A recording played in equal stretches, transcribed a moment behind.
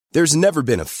There's never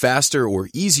been a faster or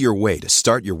easier way to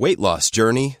start your weight loss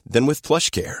journey than with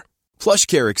PlushCare.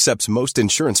 PlushCare accepts most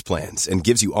insurance plans and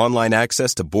gives you online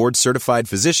access to board-certified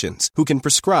physicians who can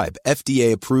prescribe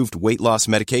FDA-approved weight loss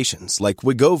medications like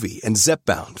Wegovy and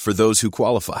Zepbound for those who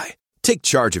qualify. Take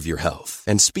charge of your health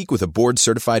and speak with a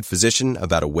board-certified physician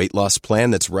about a weight loss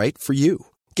plan that's right for you.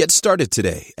 Get started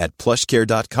today at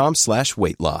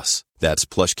plushcare.com/weight loss. That's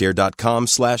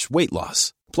plushcare.com/weight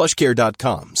loss.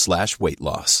 plushcare.com/weight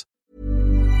loss.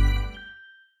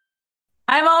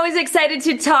 I'm always excited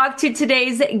to talk to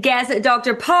today's guest,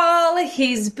 Dr. Paul.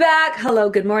 He's back. Hello,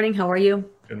 good morning. How are you?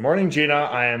 Good morning, Gina.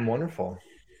 I am wonderful.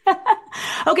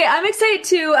 Okay, I'm excited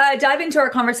to dive into our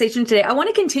conversation today. I want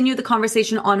to continue the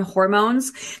conversation on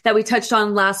hormones that we touched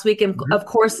on last week and, of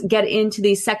course, get into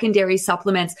these secondary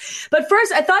supplements. But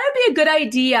first, I thought it'd be a good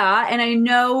idea, and I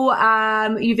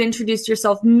know you've introduced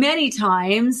yourself many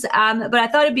times, but I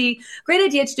thought it'd be a great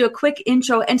idea to do a quick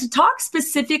intro and to talk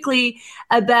specifically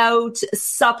about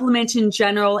supplements in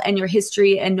general and your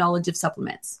history and knowledge of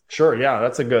supplements. Sure. Yeah,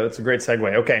 that's a great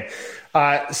segue. Okay.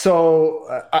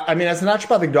 I mean, as a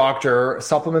naturopathic doctor,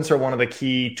 supplements are one of the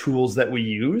key tools that we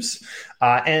use.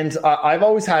 And I've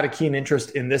always had a keen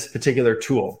interest in this particular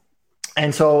tool.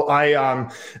 And so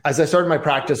as I started my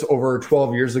practice over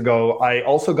 12 years ago, I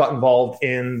also got involved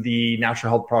in the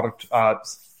natural health product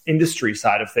industry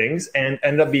side of things and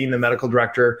ended up being the medical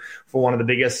director for one of the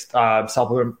biggest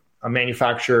supplement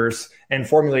manufacturers and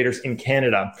formulators in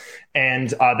Canada.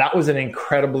 And that was an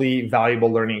incredibly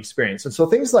valuable learning experience. And so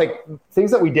things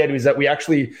that we did was that we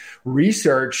actually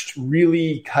researched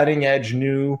really cutting edge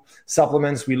new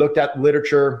supplements. We looked at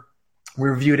literature, we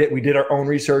reviewed it, we did our own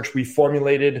research, we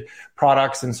formulated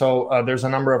products. And so there's a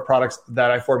number of products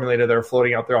that I formulated that are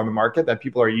floating out there on the market that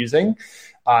people are using.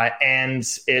 And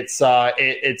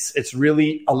it's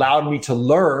really allowed me to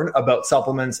learn about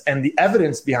supplements and the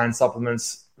evidence behind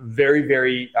supplements very,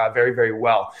 very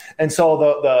well. And so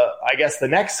I guess the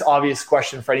next obvious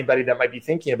question for anybody that might be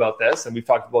thinking about this, and we've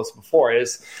talked about this before,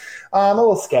 is I'm a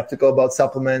little skeptical about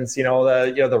supplements.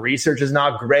 The research is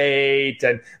not great,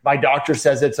 and my doctor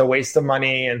says it's a waste of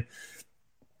money.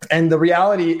 And the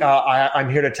reality I'm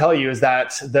here to tell you is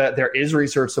that there is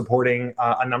research supporting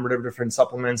a number of different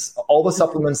supplements. All the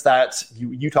supplements that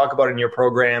you talk about in your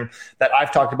program that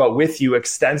I've talked about with you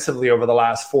extensively over the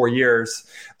last 4 years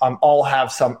all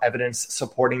have some evidence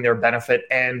supporting their benefit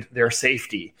and their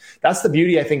safety. That's the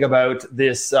beauty, I think, about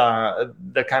this,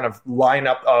 the kind of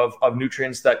lineup of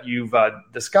nutrients that you've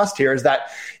discussed here, is that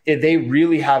they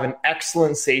really have an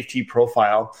excellent safety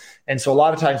profile. And so a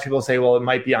lot of times people say, well, it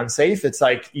might be unsafe. It's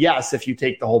like, yes, if you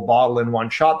take the whole bottle in one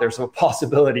shot, there's a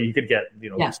possibility you could get,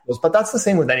 exposed. But that's the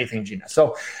same with anything, Gina.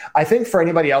 So I think for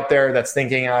anybody out there that's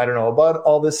thinking, I don't know about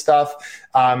all this stuff,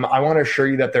 I want to assure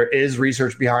you that there is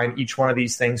research behind each one of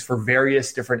these things for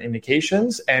various different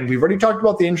indications. And we've already talked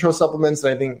about the intro supplements,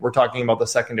 and I think we're talking about the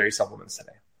secondary supplements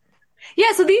today.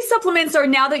 Yeah, so these supplements are,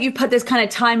 now that you've put this kind of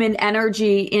time and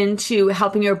energy into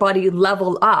helping your body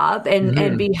level up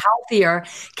and be healthier,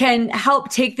 can help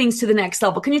take things to the next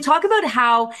level. Can you talk about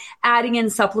how adding in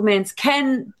supplements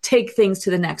can take things to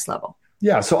the next level?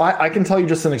 Yeah, so I can tell you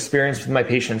just an experience with my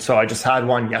patients. So I just had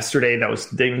one yesterday that was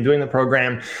doing the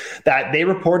program, that they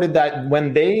reported that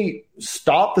when they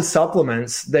stopped the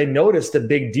supplements, they noticed a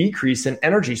big decrease in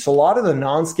energy. So a lot of the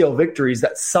non-scale victories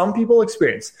that some people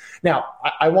experience. Now,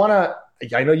 I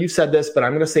know you said this, but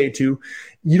I'm going to say it too.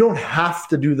 You don't have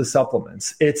to do the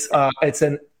supplements. It's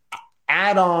an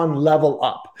add-on level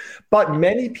up. But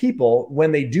many people,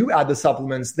 when they do add the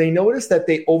supplements, they notice that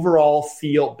they overall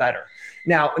feel better.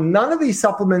 Now, none of these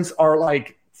supplements are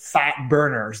like fat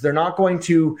burners. You're not going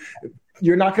to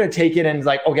take it and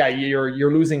like, okay,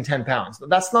 you're losing 10 pounds.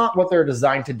 That's not what they're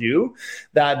designed to do.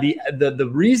 That the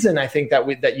reason I think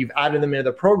that you've added them into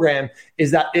the program is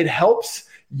that it helps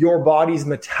your body's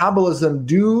metabolism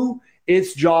do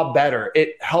its job better.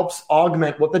 It helps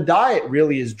augment what the diet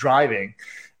really is driving.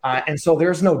 And so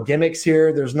there's no gimmicks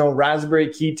here. There's no raspberry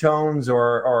ketones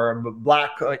or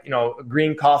black,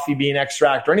 green coffee bean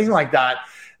extract or anything like that.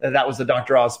 That was the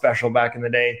Dr. Oz special back in the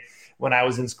day when I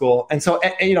was in school. And so,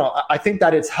 I think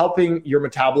that it's helping your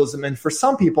metabolism. And for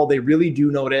some people, they really do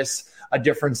notice a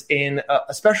difference in,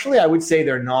 especially I would say,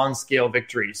 their non-scale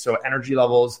victories. So energy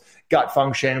levels, gut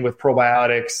function with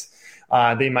probiotics.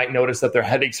 They might notice that their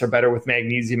headaches are better with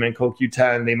magnesium and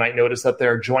CoQ10. They might notice that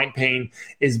their joint pain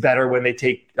is better when they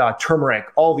take turmeric.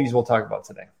 All these we'll talk about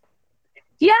today.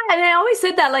 Yeah, and I always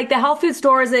said that, like, the health food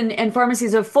stores and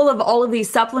pharmacies are full of all of these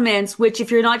supplements, which if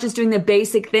you're not just doing the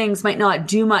basic things might not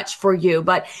do much for you.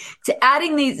 But to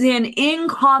adding these in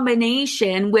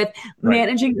combination with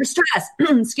managing your stress,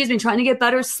 trying to get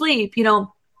better sleep,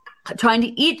 trying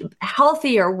to eat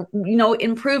healthier,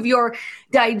 improve your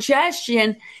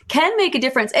digestion can make a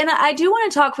difference. And I do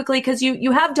want to talk quickly because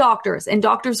you have doctors, and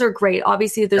doctors are great.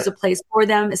 Obviously, there's a place for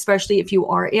them, especially if you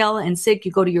are ill and sick.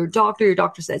 You go to your doctor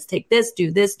says, take this,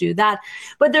 do that.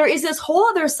 But there is this whole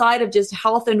other side of just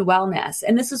health and wellness.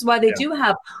 And this is why they do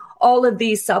have all of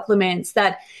these supplements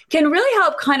that can really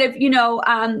help kind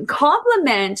of,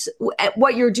 complement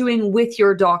what you're doing with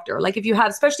your doctor. Like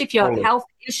especially if you have health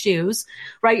issues,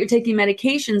 right? You're taking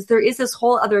medications. There is this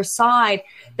whole other side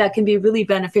that can be really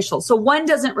beneficial. So one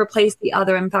doesn't replace the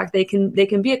other. In fact, they can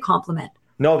be a complement.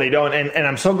 No, they don't. And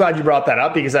I'm so glad you brought that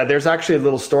up because there's actually a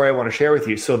little story I want to share with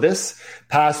you. So this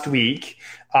past week,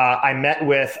 I met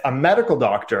with a medical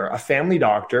doctor, a family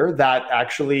doctor that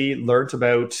actually learned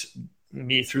about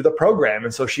me through the program.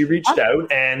 And so she reached out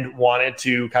and wanted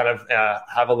to kind of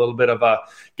have a little bit of a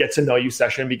get to know you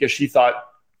session because she thought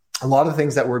a lot of the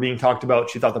things that were being talked about,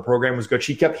 she thought the program was good.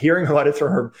 She kept hearing about it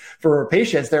for her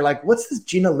patients. They're like, what's this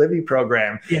Gina Livy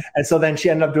program? Yeah. And so then she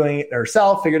ended up doing it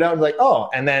herself, figured out and like,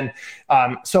 and then,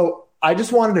 so I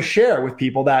just wanted to share with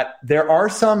people that there are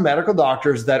some medical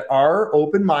doctors that are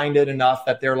open-minded enough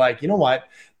that they're like, you know what?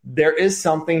 There is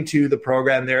something to the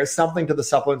program. There is something to the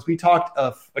supplements. We talked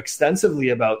extensively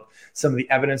about some of the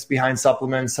evidence behind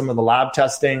supplements, some of the lab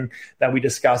testing that we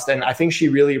discussed. And I think she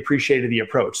really appreciated the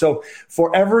approach. So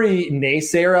for every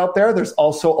naysayer out there, there's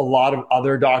also a lot of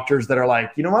other doctors that are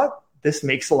like, you know what? This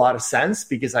makes a lot of sense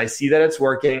because I see that it's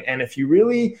working. And if you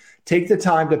really take the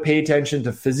time to pay attention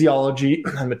to physiology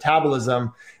and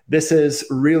metabolism, this is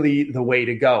really the way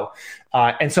to go.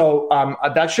 And so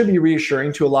that should be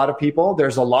reassuring to a lot of people.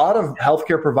 There's a lot of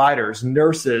healthcare providers,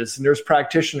 nurses, nurse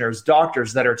practitioners,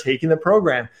 doctors that are taking the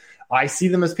program. I see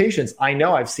them as patients. I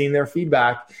know I've seen their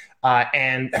feedback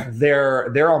and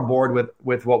they're on board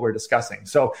with what we're discussing.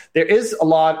 So there is a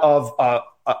lot of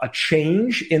a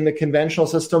change in the conventional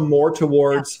system, more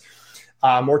towards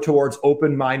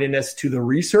open-mindedness to the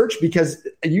research, because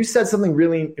you said something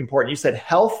really important. You said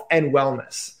health and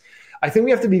wellness. I think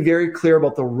we have to be very clear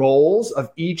about the roles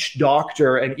of each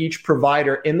doctor and each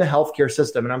provider in the healthcare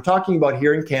system. And I'm talking about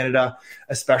here in Canada,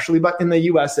 especially, but in the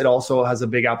US, it also has a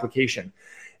big application.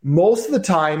 Most of the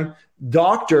time,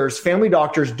 family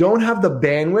doctors don't have the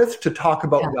bandwidth to talk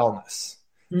about wellness.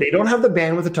 Mm-hmm. They don't have the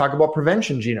bandwidth to talk about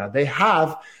prevention, Gina. They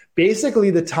have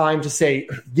basically the time to say,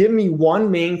 give me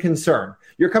one main concern.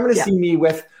 You're coming to see me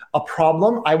with a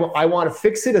problem. I want to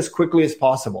fix it as quickly as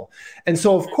possible. And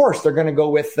so, of course, they're going to go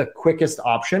with the quickest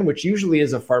option, which usually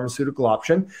is a pharmaceutical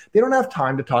option. They don't have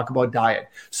time to talk about diet.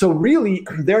 So really,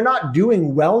 they're not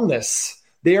doing wellness.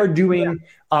 They are doing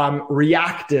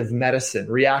reactive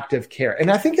medicine, reactive care. And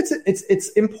I think it's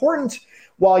important.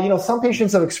 While, some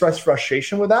patients have expressed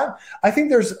frustration with that, I think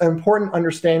there's an important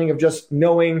understanding of just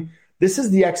knowing this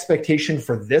is the expectation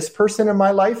for this person in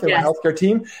my life and my healthcare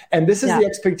team. And this is the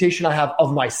expectation I have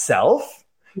of myself.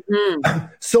 Mm-hmm.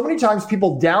 So many times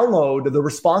people download the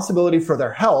responsibility for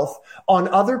their health on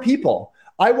other people.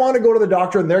 I want to go to the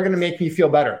doctor and they're going to make me feel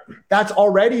better. That's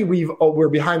already, we're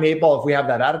behind the eight ball if we have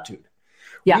that attitude.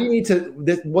 Yeah. We need to,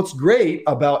 what's great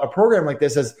about a program like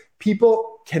this is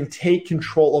people can take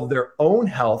control of their own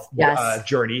health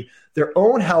journey, their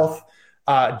own health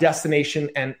destination,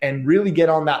 and really get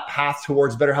on that path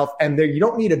towards better health. And you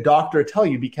don't need a doctor to tell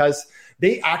you because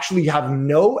they actually have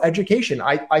no education.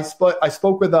 I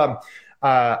spoke with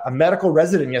a medical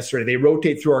resident yesterday. They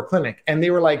rotate through our clinic and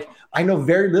they were like, I know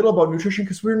very little about nutrition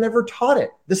because we were never taught it.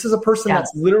 This is a person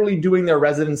that's literally doing their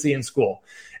residency in school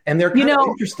and they're kind of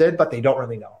interested, but they don't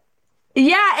really know.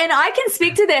 Yeah. And I can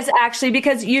speak to this actually,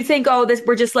 because you think,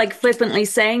 we're just like flippantly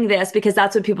saying this because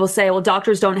that's what people say. Well,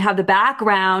 doctors don't have the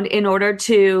background in order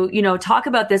to, talk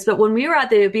about this. But when we were at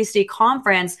the obesity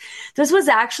conference, this was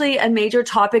actually a major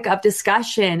topic of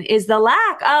discussion, is the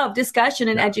lack of discussion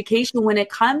and education when it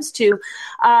comes to,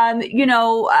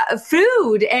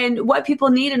 food and what people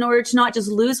need in order to not just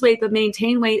lose weight, but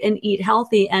maintain weight and eat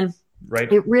healthy. And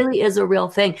it really is a real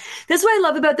thing. This is what I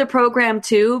love about the program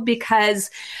too,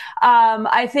 because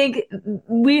I think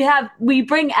we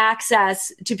bring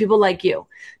access to people like you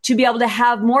to be able to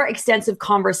have more extensive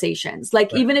conversations.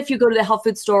 Like even if you go to the health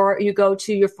food store, or you go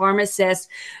to your pharmacist,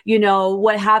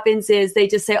 what happens is they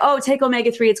just say, take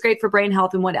omega-3. It's great for brain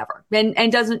health and whatever.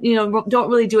 And doesn't, don't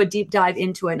really do a deep dive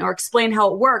into it or explain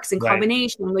how it works in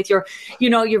combination with your,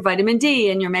 your vitamin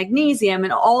D and your magnesium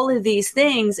and all of these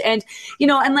things. And,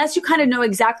 unless you kind of know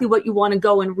exactly what you want to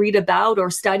go and read about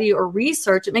or study or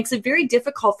research, it makes it very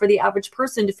difficult for the average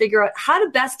person to figure out how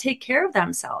to best take care of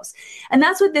themselves. And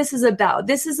that's what this is about.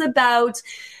 This is about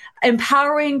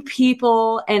empowering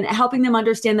people and helping them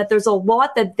understand that there's a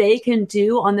lot that they can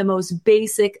do on the most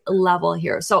basic level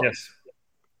here. So yes.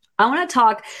 I want to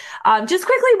talk just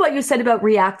quickly what you said about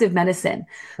reactive medicine.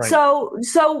 Right. So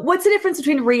what's the difference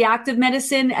between reactive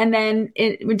medicine and then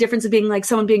the difference of being like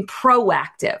someone being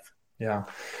proactive? Yeah.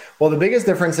 Well, the biggest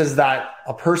difference is that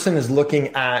a person is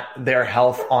looking at their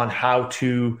health on how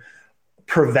to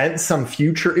prevent some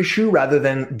future issue rather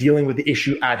than dealing with the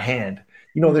issue at hand.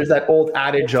 You know, there's that old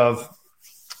adage of,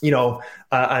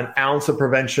 an ounce of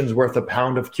prevention is worth a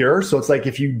pound of cure. So it's like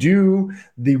if you do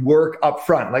the work up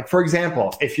front, like for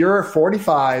example, if you're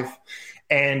 45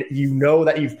 and you know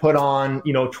that you've put on,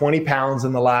 20 pounds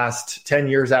in the last 10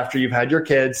 years after you've had your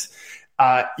kids,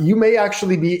 you may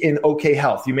actually be in okay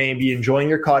health. You may be enjoying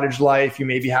your cottage life. You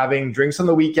may be having drinks on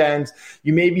the weekend.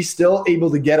 You may be still able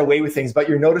to get away with things, but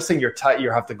you're noticing you're tight.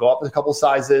 You have to go up a couple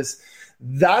sizes.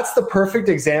 That's the perfect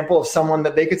example of someone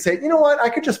that they could say, you know what, I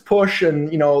could just push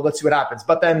and, let's see what happens.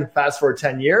 But then fast forward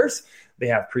 10 years, they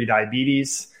have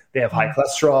prediabetes, they have high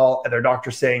cholesterol, and their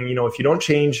doctor's saying, if you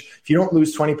don't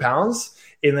lose 20 pounds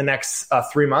in the next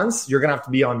 3 months, you're going to have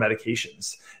to be on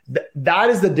medications.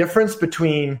 That is the difference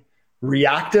between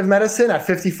reactive medicine at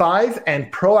 55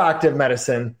 and proactive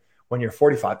medicine when you're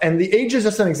 45. And the age is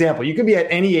just an example. You can be at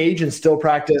any age and still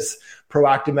practice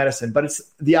proactive medicine, but it's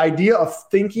the idea of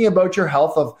thinking about your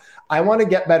health of, I want to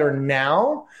get better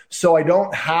now so I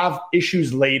don't have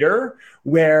issues later,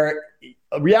 where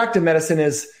reactive medicine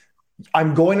is,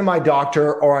 I'm going to my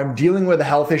doctor or I'm dealing with a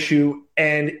health issue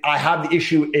and I have the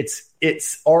issue.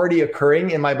 It's already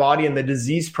occurring in my body and the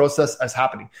disease process is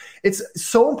happening. It's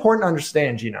so important to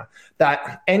understand, Gina,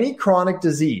 that any chronic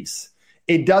disease,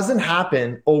 it doesn't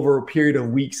happen over a period of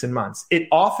weeks and months. It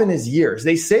often is years.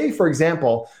 They say, for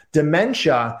example,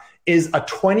 dementia is a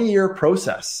 20-year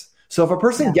process. So if a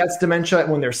person gets dementia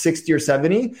when they're 60 or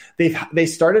 70, they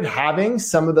started having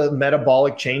some of the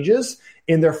metabolic changes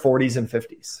in their 40s and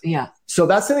 50s. Yeah. So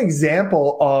that's an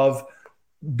example of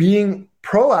being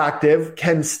proactive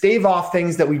can stave off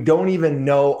things that we don't even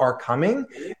know are coming.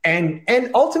 And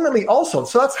ultimately also,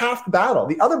 so that's half the battle.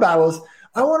 The other battle is,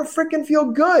 I want to freaking feel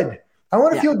good. I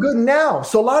want to feel good now.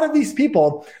 So a lot of these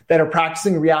people that are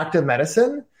practicing reactive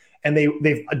medicine and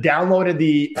they've downloaded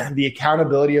the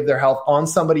accountability of their health on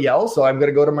somebody else. So I'm going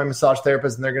to go to my massage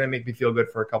therapist and they're going to make me feel good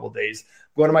for a couple of days.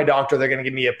 Go to my doctor, they're going to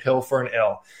give me a pill for an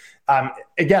ill.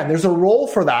 Again, there's a role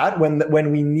for that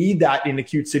when we need that in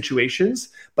acute situations.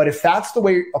 But if that's the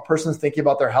way a person's thinking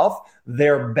about their health,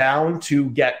 they're bound to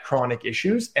get chronic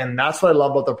issues. And that's what I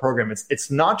love about the program. It's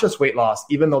not just weight loss,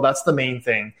 even though that's the main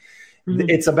thing. Mm-hmm.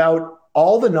 It's about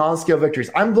all the non-scale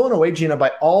victories. I'm blown away, Gina,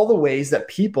 by all the ways that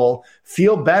people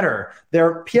feel better.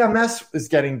 Their PMS is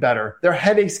getting better. Their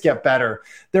headaches get better.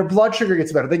 Their blood sugar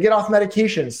gets better. They get off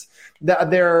medications.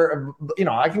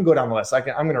 I can go down the list. I'm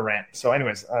going to rant. So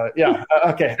anyways,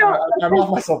 okay. I'm off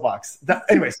my soapbox.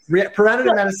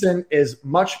 Preventative medicine is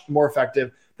much more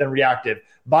effective than reactive,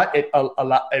 but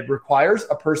it requires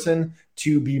a person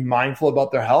to be mindful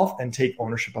about their health and take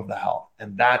ownership of the health.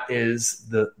 And that is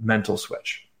the mental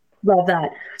switch. Love that.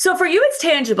 So for you, it's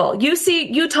tangible. You see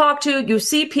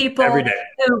people every day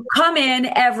who come in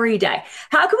every day.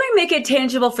 How can we make it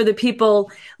tangible for the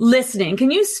people listening?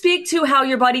 Can you speak to how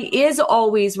your body is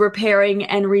always repairing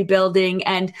and rebuilding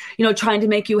and, trying to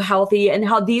make you healthy and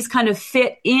how these kind of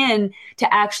fit in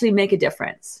to actually make a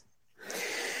difference?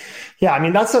 Yeah, I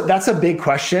mean, that's a big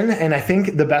question. And I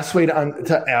think the best way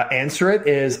to answer it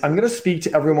is I'm going to speak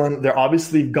to everyone. They're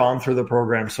obviously gone through the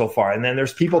program so far. And then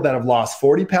there's people that have lost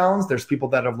 40 pounds. There's people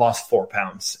that have lost 4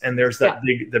 pounds. And there's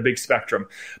the big spectrum.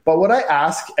 But what I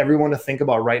ask everyone to think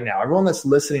about right now, everyone that's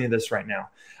listening to this right now,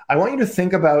 I want you to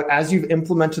think about, as you've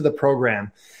implemented the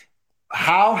program,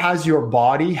 how have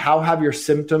your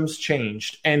symptoms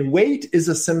changed? And weight is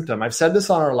a symptom. I've said this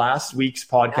on our last week's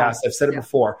podcast. I've said it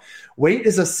before. Weight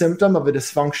is a symptom of a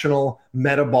dysfunctional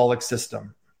metabolic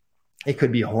system. It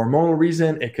could be a hormonal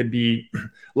reason. It could be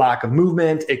lack of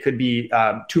movement. It could be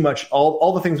too much,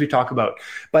 all the things we talk about.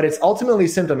 But it's ultimately a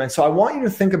symptom. And so I want you to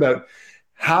think about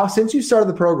how, since you started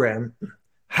the program,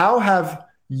 how have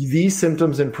these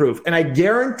symptoms improve? And I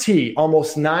guarantee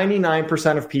almost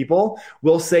 99% of people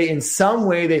will say in some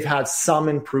way they've had some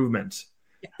improvement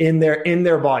in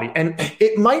their body. And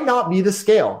it might not be the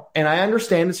scale. And I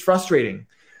understand it's frustrating.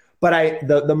 But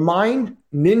the mind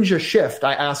ninja shift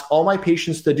I ask all my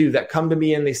patients to do that come to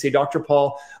me and they say, Dr.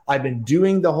 Paul, I've been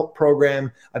doing the whole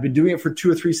program. I've been doing it for 2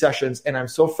 or 3 sessions and I'm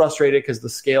so frustrated because the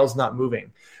scale's not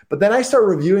moving. But then I start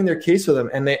reviewing their case with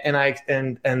them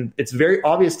and it's very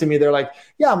obvious to me. They're like,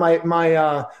 yeah,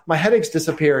 my headaches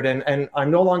disappeared and I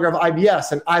no longer have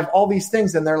IBS and I have all these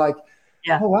things. And they're like,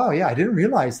 oh, wow, yeah, I didn't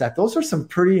realize that. Those are some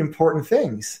pretty important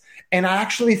things. And I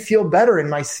actually feel better in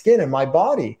my skin and my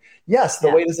body. Yes, the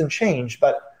weight doesn't change,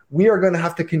 but we are going to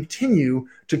have to continue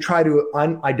to try to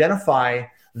identify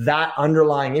that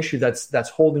underlying issue that's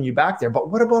holding you back there. But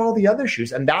what about all the other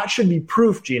issues? And that should be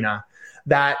proof, Gina,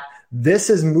 that this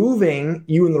is moving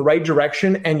you in the right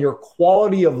direction and your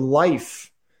quality of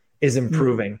life is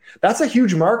improving. That's a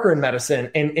huge marker in medicine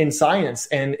and in science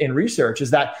and in research,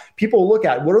 is that people look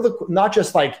at what are the, not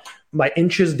just like my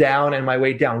inches down and my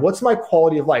weight down. What's my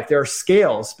quality of life? There are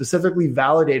scales specifically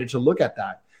validated to look at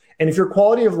that. And if your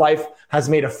quality of life has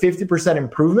made a 50%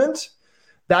 improvement,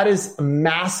 that is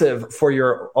massive for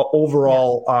your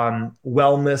overall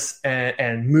wellness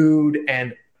and mood,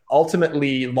 and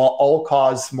ultimately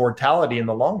all-cause mortality in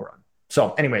the long run.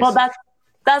 So anyways. Well,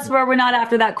 that's where we're not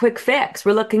after that quick fix.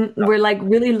 We're like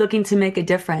really looking to make a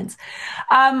difference.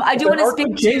 I do want to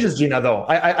speak changes, Gina, though.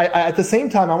 I at the same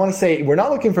time, I want to say we're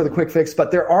not looking for the quick fix,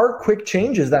 but there are quick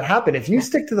changes that happen. If you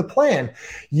stick to the plan,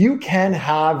 you can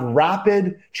have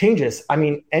rapid changes. I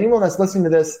mean, anyone that's listening to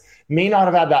this may not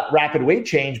have had that rapid weight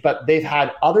change, but they've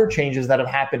had other changes that have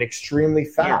happened extremely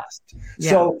fast. Yeah.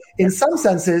 So in some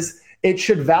senses, it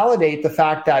should validate the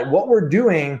fact that what we're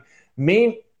doing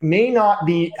may not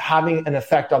be having an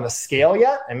effect on the scale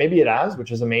yet, and maybe it has,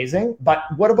 which is amazing, but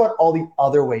what about all the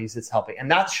other ways it's helping? And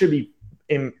that should be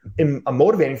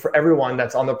motivating for everyone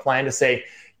that's on the plan to say,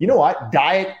 you know what,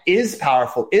 diet is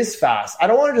powerful, is fast. I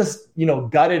don't want to just,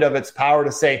 gut it of its power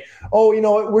to say, oh,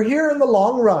 we're here in the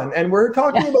long run and we're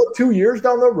talking about 2 years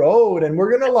down the road and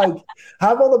we're going to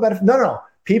have all the benefits. No.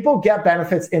 People get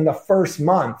benefits in the first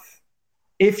month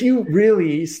if you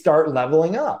really start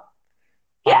leveling up.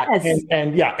 Yes.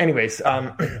 Anyways,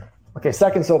 okay,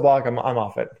 second soapbox, I'm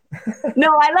off it. No,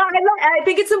 I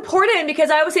think it's important, because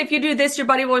I always say if you do this, your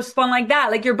body will respond like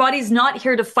that. Like, your body's not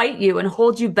here to fight you and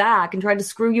hold you back and try to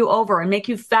screw you over and make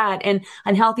you fat and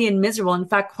unhealthy and miserable. In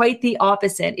fact, quite the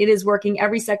opposite. It is working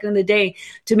every second of the day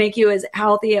to make you as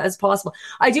healthy as possible.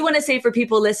 I do want to say, for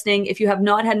people listening, if you have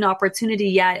not had an opportunity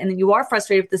yet and you are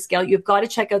frustrated with the scale, you've got to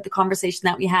check out the conversation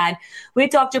that we had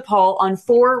with Dr. Paul on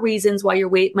 4 reasons why your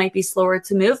weight might be slower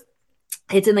to move.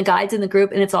 It's in the guides in the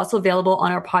group, and it's also available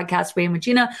on our podcast, Ray and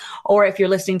Regina, or if you're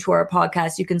listening to our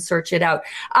podcast, you can search it out.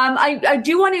 I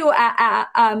do want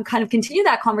to kind of continue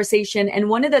that conversation. And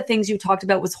one of the things you talked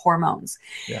about was hormones.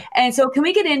 Yeah. And so can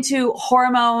we get into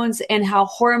hormones and how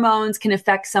hormones can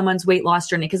affect someone's weight loss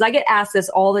journey? Because I get asked this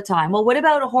all the time. Well, what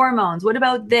about hormones? What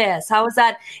about this? How is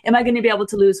that? Am I going to be able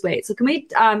to lose weight? So can we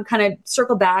kind of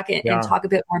circle back and talk a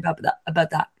bit more about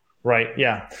that? Right.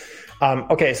 Yeah.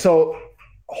 Okay. So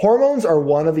hormones are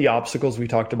one of the obstacles we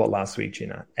talked about last week,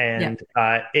 Gina. And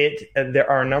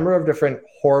there are a number of different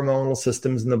hormonal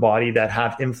systems in the body that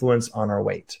have influence on our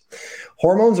weight.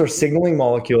 Hormones are signaling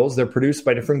molecules. They're produced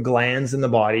by different glands in the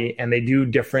body, and they do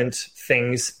different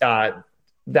things that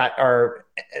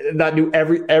do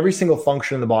every single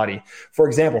function in the body. For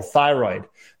example, thyroid.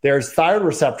 There's thyroid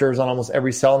receptors on almost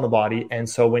every cell in the body. And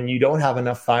so when you don't have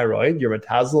enough thyroid, your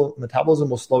metabolism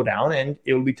will slow down and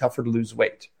it will be tougher to lose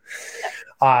weight.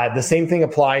 The same thing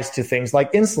applies to things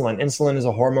like insulin. Insulin is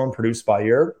a hormone produced by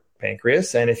your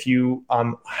pancreas. And if you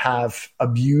have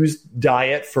abused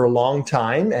diet for a long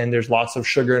time and there's lots of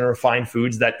sugar and refined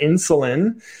foods, that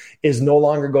insulin is no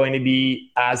longer going to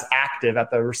be as active at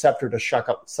the receptor to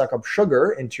suck up sugar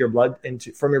into your blood,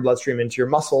 from your bloodstream into your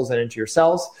muscles and into your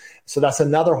cells. So that's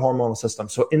another hormonal system.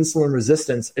 So insulin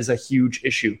resistance is a huge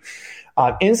issue.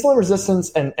 Insulin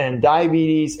resistance and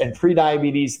diabetes and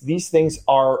prediabetes, these things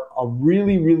are a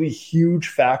really, really huge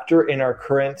factor in our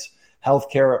current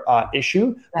healthcare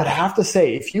issue. But I have to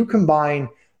say, if you combine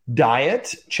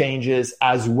diet changes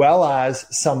as well as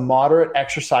some moderate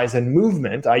exercise and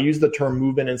movement, I use the term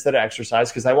movement instead of exercise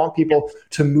because I want people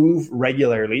to move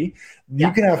regularly,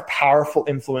 you can have powerful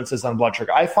influences on blood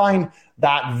sugar. I find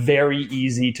that very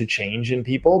easy to change in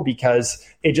people because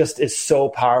it just is so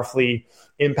powerfully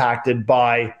impacted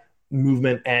by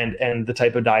movement and the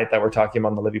type of diet that we're talking about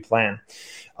in the Livy plan.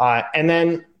 And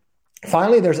then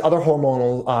finally, there's other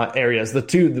hormonal areas.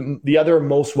 The other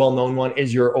most well-known one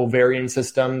is your ovarian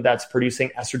system that's producing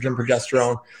estrogen,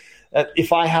 progesterone.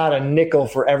 If I had a nickel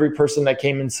for every person that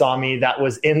came and saw me that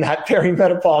was in that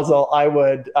perimenopausal, I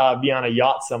would be on a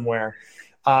yacht somewhere.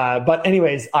 But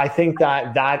anyways, I think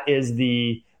that is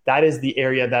the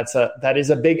area that is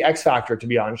a big X factor, to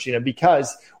be honest,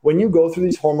 because when you go through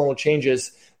these hormonal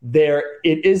changes,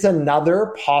 it is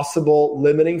another possible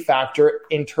limiting factor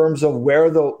in terms of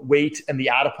where the weight and the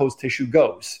adipose tissue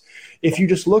goes. If you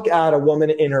just look at a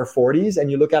woman in her 40s and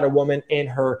you look at a woman in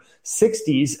her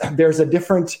 60s, there's a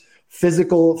different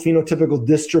physical phenotypical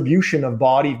distribution of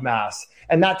body mass.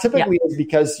 And that typically is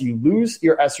because you lose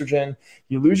your estrogen,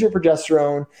 you lose your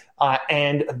progesterone,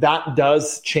 and that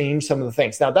does change some of the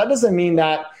things. Now, that doesn't mean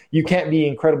that you can't be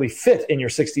incredibly fit in your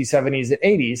 60s, 70s, and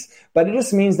 80s, but it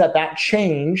just means that that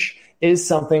change is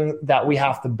something that we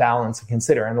have to balance and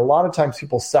consider. And a lot of times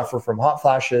people suffer from hot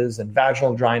flashes and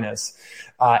vaginal dryness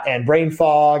and brain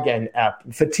fog and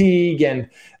fatigue and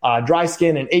dry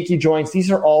skin and achy joints. These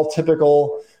are all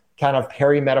typical kind of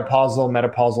perimenopausal,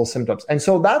 menopausal symptoms. And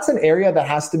so that's an area that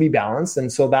has to be balanced.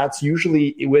 And so that's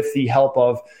usually with the help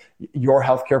of your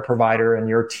healthcare provider and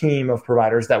your team of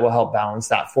providers that will help balance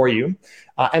that for you.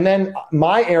 And then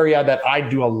my area that I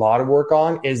do a lot of work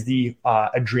on is the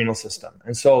adrenal system.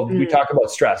 And so we talk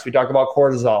about stress, we talk about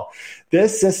cortisol.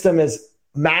 This system is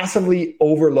massively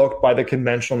overlooked by the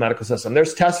conventional medical system.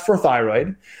 There's tests for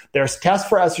thyroid, there's tests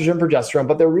for estrogen, progesterone,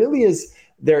 but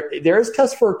there is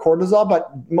tests for cortisol,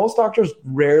 but most doctors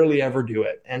rarely ever do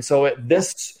it. And so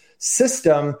this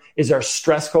system is our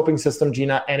stress coping system,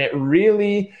 Gina, and it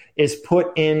really is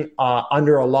put in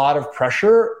under a lot of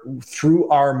pressure through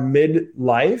our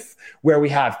midlife, where we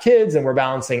have kids and we're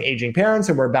balancing aging parents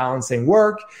and we're balancing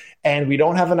work, and we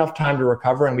don't have enough time to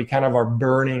recover, and we kind of are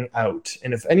burning out.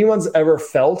 And if anyone's ever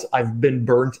felt I've been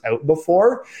burnt out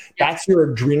before, that's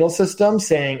your adrenal system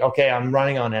saying, okay, I'm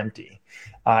running on empty.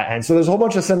 And so there's a whole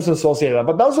bunch of symptoms associated with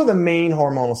that, but those are the main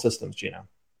hormonal systems, Gina.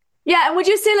 Yeah. And would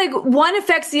you say like one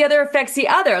affects the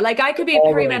other? Like I could be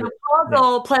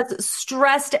perimenopausal plus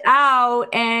stressed out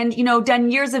and,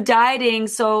 done years of dieting.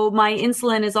 So my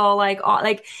insulin is all like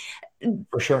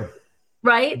for sure.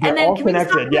 Right. They're and then all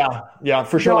connected. Yeah,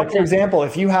 for sure. Like for example,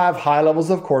 if you have high levels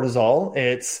of cortisol,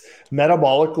 it's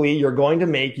metabolically, you're going to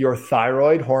make your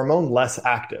thyroid hormone less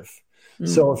active.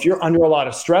 So if you're under a lot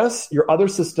of stress, your other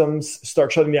systems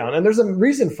start shutting down. And there's a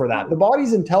reason for that. The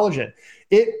body's intelligent.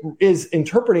 It is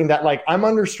interpreting that like, I'm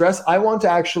under stress. I want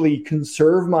to actually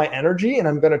conserve my energy, and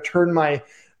I'm going to turn my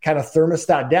kind of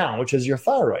thermostat down, which is your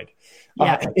thyroid.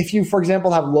 If you, for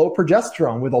example, have low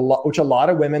progesterone, which a lot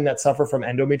of women that suffer from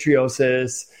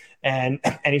endometriosis and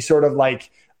any sort of like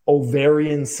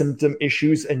ovarian symptom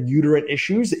issues and uterine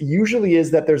issues, it usually is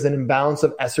that there's an imbalance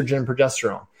of estrogen and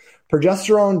progesterone.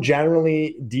 Progesterone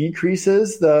generally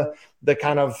decreases the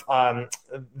kind of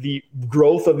the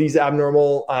growth of these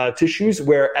abnormal tissues,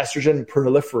 where estrogen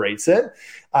proliferates it.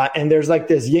 And there's like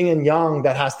this yin and yang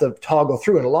that has to toggle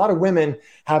through. And a lot of women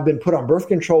have been put on birth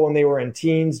control when they were in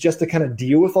teens just to kind of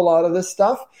deal with a lot of this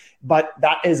stuff. But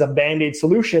that is a Band-Aid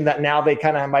solution that now they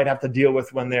kind of might have to deal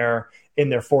with when they're in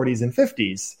their 40s and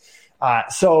 50s.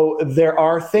 So there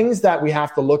are things that we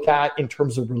have to look at in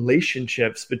terms of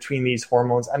relationships between these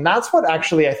hormones. And that's what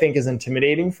actually I think is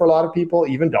intimidating for a lot of people,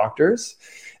 even doctors.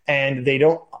 And they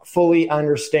don't fully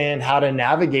understand how to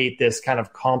navigate this kind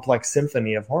of complex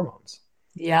symphony of hormones.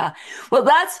 Yeah. Well,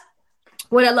 that's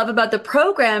what I love about the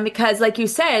program, because like you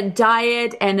said,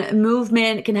 diet and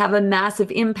movement can have a massive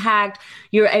impact.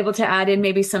 You're able to add in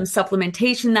maybe some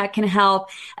supplementation that can help.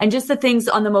 And just the things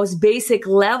on the most basic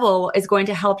level is going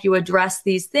to help you address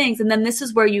these things. And then this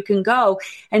is where you can go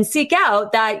and seek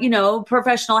out that,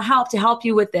 professional help to help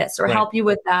you with this or help you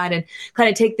with that, and kind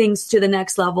of take things to the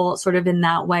next level sort of in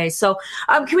that way. So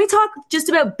can we talk just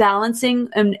about balancing?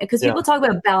 Because people talk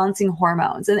about balancing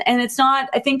hormones, and it's not,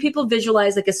 I think people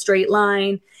visualize like a straight line,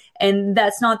 and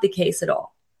that's not the case at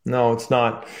all. No, it's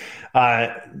not.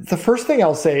 The first thing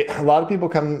I'll say, a lot of people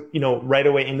come, right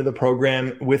away into the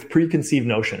program with preconceived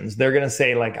notions. They're going to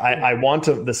say like, I want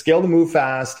the scale to move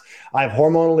fast. I have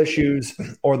hormonal issues,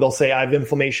 or they'll say I have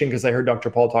inflammation because I heard Dr.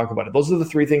 Paul talk about it. Those are the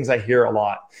three things I hear a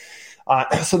lot.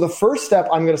 So the first step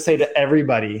I'm going to say to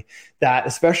everybody, that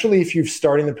especially if you're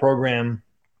starting the program,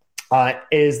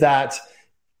 is that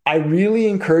I really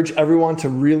encourage everyone to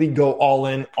really go all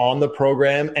in on the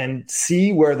program and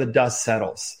see where the dust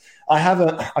settles. I have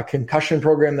a concussion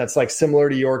program that's like similar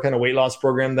to your kind of weight loss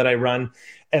program that I run.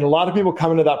 And a lot of people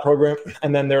come into that program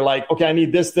and then they're like, okay, I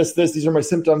need this. These are my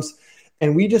symptoms.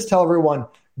 And we just tell everyone,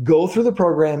 go through the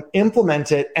program,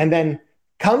 implement it, and then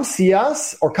come see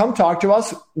us or come talk to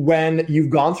us when you've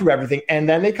gone through everything. And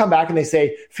then they come back and they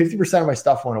say, 50% of my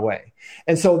stuff went away.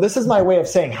 And so this is my way of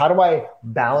saying, how do I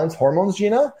balance hormones,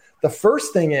 Gina? The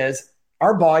first thing is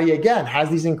our body, again, has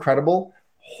these incredible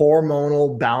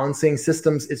hormonal balancing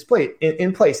systems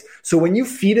in place. So when you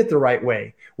feed it the right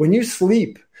way, when you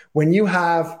sleep, when you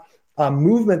have a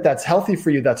movement that's healthy for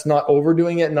you, that's not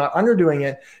overdoing it, not underdoing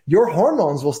it, your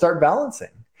hormones will start balancing.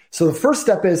 So the first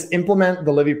step is implement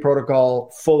the Livy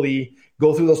protocol fully,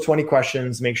 go through those 20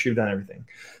 questions, make sure you've done everything.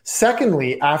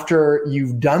 Secondly, after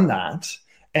you've done that,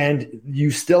 and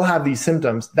you still have these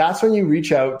symptoms, that's when you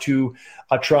reach out to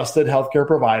a trusted healthcare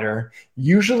provider,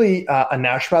 usually a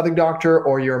naturopathic doctor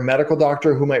or your medical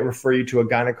doctor who might refer you to a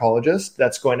gynecologist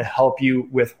that's going to help you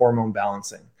with hormone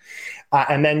balancing.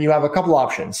 And then you have a couple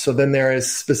options. So then there is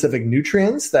specific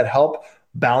nutrients that help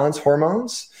balance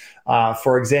hormones.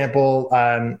 For example,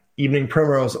 evening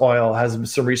primrose oil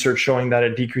has some research showing that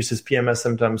it decreases PMS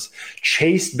symptoms.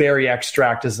 Chasteberry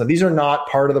extract these are not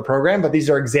part of the program, but these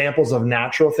are examples of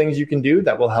natural things you can do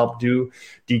that will help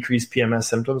decrease PMS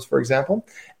symptoms, for example.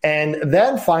 And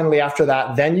then finally, after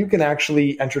that, then you can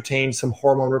actually entertain some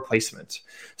hormone replacement.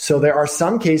 So there are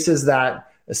some cases that,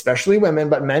 especially women,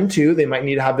 but men too, they might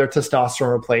need to have their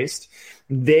testosterone replaced.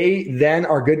 They then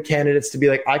are good candidates to be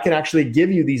like, I can actually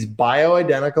give you these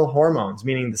bioidentical hormones,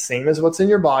 meaning the same as what's in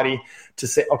your body, to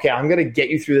say, okay, I'm going to get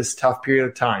you through this tough period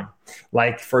of time.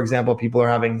 Like, for example, people are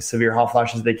having severe hot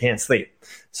flashes, they can't sleep.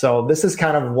 So this is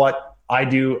kind of what I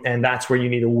do, and that's where you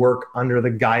need to work under the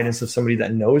guidance of somebody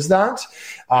that knows that.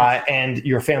 And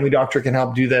your family doctor can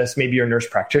help do this. Maybe your nurse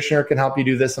practitioner can help you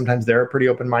do this. Sometimes they're pretty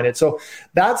open-minded. So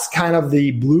that's kind of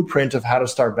the blueprint of how to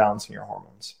start balancing your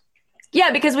hormones.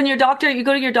 Yeah, because when you go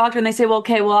to your doctor and they say, well,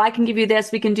 okay, well, I can give you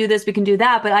this, we can do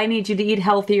that, but I need you to eat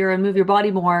healthier and move your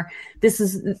body more. This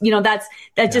is,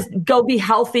 just go be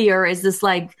healthier is this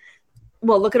like,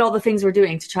 well, look at all the things we're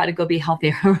doing to try to go be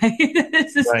healthier, right?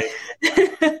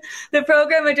 The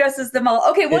program addresses them all.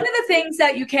 Okay, one of the things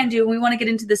that you can do, and we want to get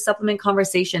into this supplement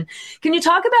conversation. Can you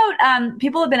talk about,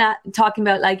 people have been talking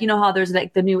about, like, how there's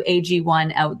like the new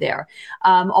AG1 out there,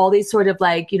 all these sort of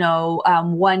like,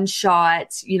 one shot,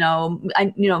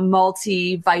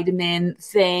 multivitamin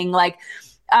thing, like,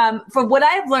 from what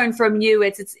I've learned from you,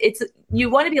 it's you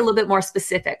want to be a little bit more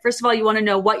specific. First of all, you want to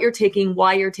know what you're taking,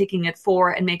 why you're taking it for,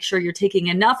 and make sure you're taking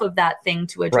enough of that thing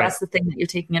to address the thing that you're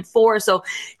taking it for. So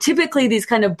typically these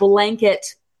kind of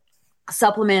blanket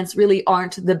supplements really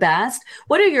aren't the best.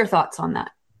 What are your thoughts on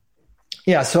that?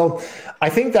 Yeah, so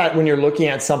I think that when you're looking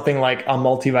at something like a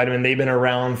multivitamin, they've been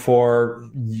around for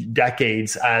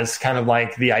decades as kind of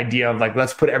like the idea of like,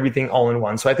 let's put everything all in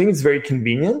one. So I think it's very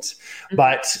convenient,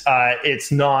 but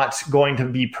it's not going to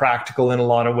be practical in a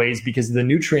lot of ways because the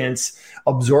nutrients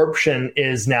absorption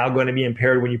is now going to be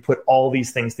impaired when you put all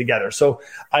these things together. So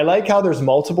I like how there's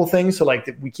multiple things. So like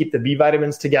we keep the B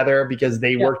vitamins together because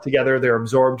they work together. They're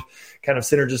absorbed kind of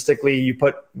synergistically. You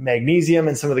put magnesium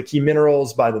and some of the key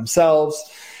minerals by themselves.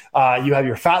 You have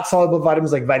your fat soluble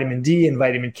vitamins like vitamin D and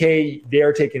vitamin K. They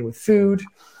are taken with food.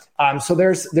 So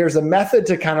there's a method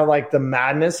to kind of like the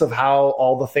madness of how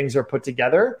all the things are put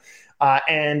together.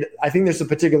 And I think there's a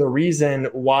particular reason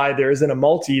why there isn't a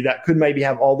multi that could maybe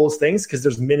have all those things, because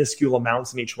there's minuscule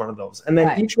amounts in each one of those. And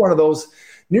then each one of those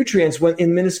nutrients, when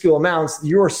in minuscule amounts,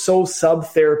 you're so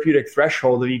sub-therapeutic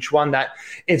threshold of each one that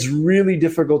it's really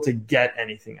difficult to get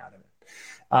anything out of it.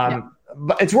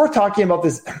 But it's worth talking about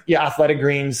this athletic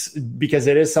greens, because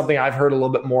it is something I've heard a little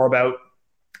bit more about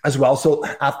as well. So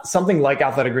something like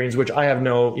athletic greens, which I have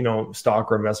no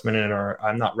stock or investment in, or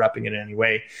I'm not repping it in any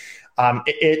way.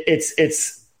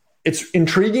 It's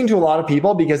intriguing to a lot of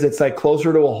people because it's like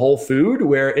closer to a whole food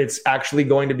where it's actually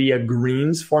going to be a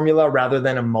greens formula rather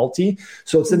than a multi.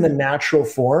 So it's in the natural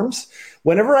forms.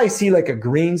 Whenever I see like a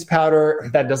greens powder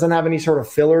that doesn't have any sort of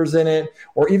fillers in it,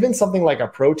 or even something like a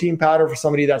protein powder for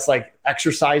somebody that's like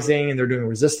exercising and they're doing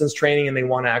resistance training and they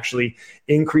want to actually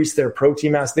increase their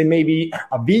protein mass, they may be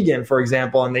a vegan, for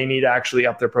example, and they need to actually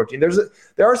up their protein.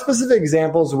 There are specific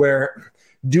examples where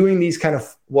doing these kind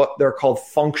of what they're called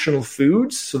functional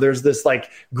foods. So there's this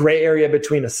like gray area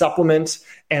between a supplement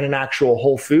and an actual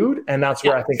whole food. And that's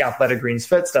where I think athletic greens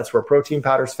fits. That's where protein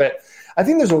powders fit. I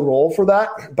think there's a role for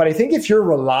that. But I think if you're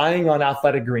relying on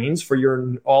athletic greens for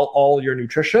your all your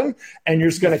nutrition, and you're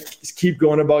just going to keep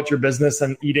going about your business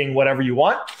and eating whatever you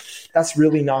want, that's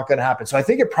really not going to happen. So I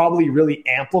think it probably really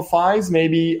amplifies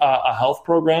maybe a health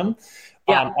program.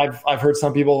 I've heard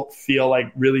some people feel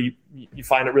like really you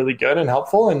find it really good and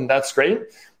helpful, and that's great.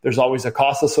 There's always a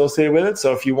cost associated with it.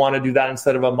 So if you want to do that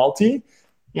instead of a multi,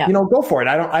 go for it.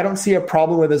 I don't see a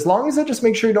problem with it, as long as I just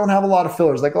make sure you don't have a lot of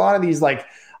fillers. Like a lot of these like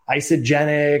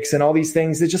isogenics and all these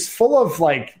things, they're just full of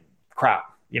like crap,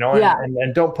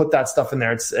 and don't put that stuff in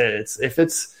there. It's if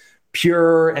it's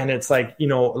pure and it's like,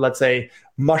 let's say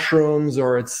mushrooms,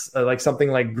 or it's like something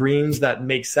like greens that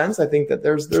makes sense. I think that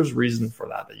there's reason for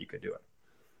that you could do it.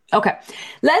 Okay.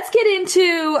 Let's get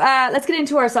into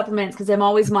our supplements, because I'm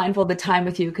always mindful of the time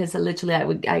with you, because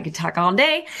literally I could talk all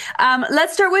day.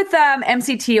 Let's start with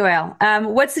MCT oil.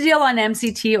 What's the deal on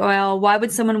MCT oil? Why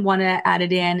would someone want to add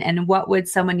it in, and what would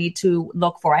someone need to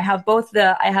look for? I have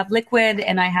I have liquid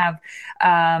and I have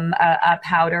a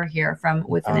powder here from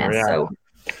Within. So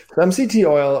So MCT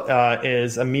oil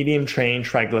is a medium chain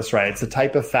triglyceride. It's a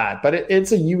type of fat, but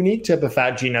it's a unique type of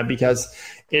fat, Gina, because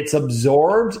it's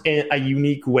absorbed in a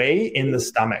unique way in the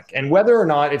stomach. And whether or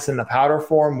not it's in the powder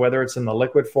form, whether it's in the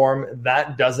liquid form,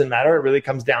 that doesn't matter. It really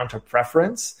comes down to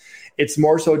preference. It's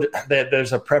more so that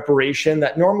there's a preparation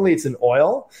that normally it's an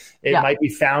oil. It might be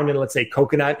found in, let's say,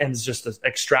 coconut and it's just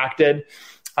extracted.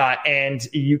 And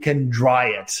you can dry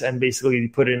it and basically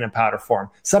put it in a powder form.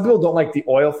 Some people don't like the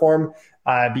oil form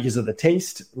because of the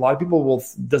taste. A lot of people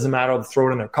doesn't matter, they'll throw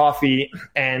it in their coffee.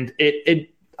 And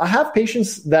I have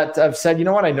patients that have said, you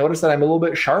know what, I noticed that I'm a little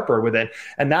bit sharper with it.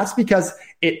 And that's because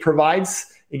it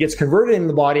gets converted in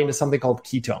the body into something called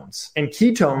ketones. And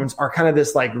ketones are kind of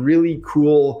this like really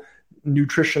cool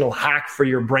nutritional hack for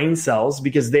your brain cells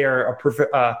because they are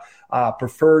a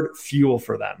preferred fuel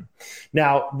for them.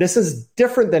 Now, this is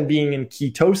different than being in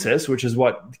ketosis, which is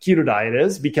what the keto diet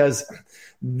is, because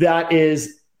that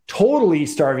is totally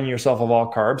starving yourself of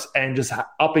all carbs and just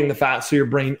upping the fat so your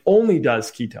brain only does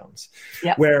ketones.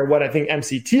 Yep. Where what I think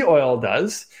MCT oil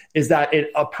does is that it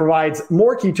provides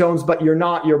more ketones, but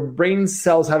your brain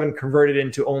cells haven't converted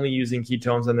into only using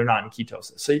ketones and they're not in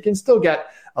ketosis. So you can still get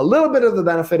a little bit of the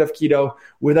benefit of keto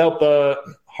without the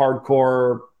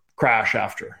hardcore crash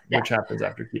after, which happens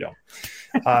after keto.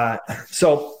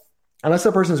 So unless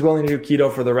a person is willing to do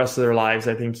keto for the rest of their lives,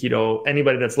 I think keto,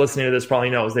 anybody that's listening to this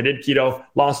probably knows they did keto,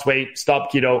 lost weight,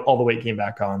 stopped keto, all the weight came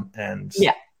back on, and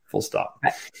full stop.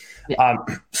 Right.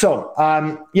 So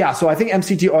I think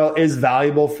MCT oil is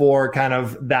valuable for kind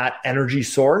of that energy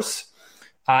source.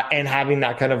 And having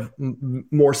that kind of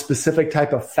more specific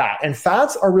type of fat. And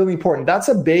fats are really important. That's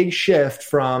a big shift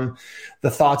from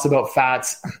the thoughts about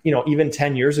fats, even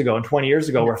 10 years ago and 20 years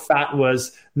ago, where fat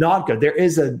was not good. There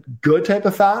is a good type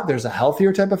of fat, there's a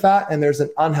healthier type of fat, and there's an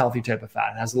unhealthy type of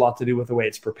fat. It has a lot to do with the way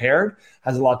it's prepared,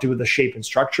 has a lot to do with the shape and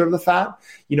structure of the fat.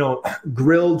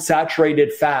 Grilled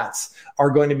saturated fats are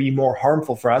going to be more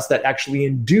harmful for us that actually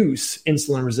induce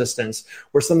insulin resistance,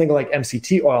 where something like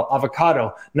MCT oil,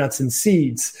 avocado, nuts and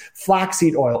seeds,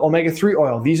 flaxseed oil, omega-3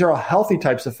 oil, these are all healthy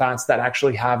types of fats that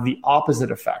actually have the opposite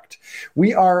effect.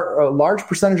 A large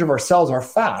percentage of our cells are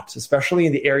fat, especially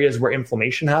in the areas where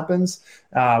inflammation happens,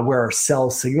 where cell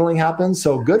signaling happens.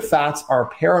 So good fats are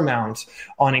paramount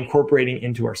on incorporating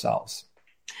into our cells.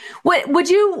 What would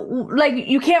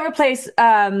you can't replace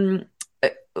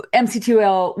MCT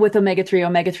oil with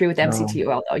omega-3 with MCT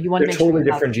oil, though. You want to make totally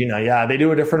different, Gina. Yeah, they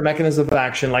do a different mechanism of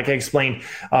action. Like I explained,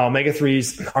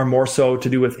 omega-3s are more so to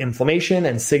do with inflammation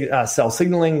and cell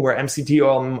signaling, where MCT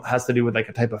oil has to do with like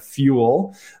a type of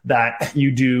fuel that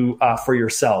you do for your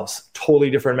cells. Totally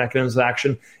different mechanisms of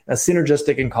action,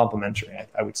 synergistic and complementary,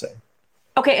 I would say.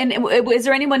 Okay, and is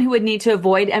there anyone who would need to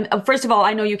avoid? First of all,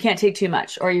 I know you can't take too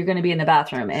much, or you're going to be in the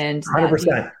bathroom. And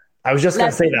 100%. I was just going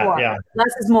to say that. Yeah,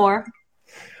 less is more.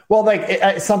 Well,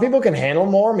 some people can handle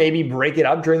more, maybe break it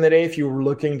up during the day. If you were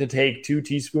looking to take 2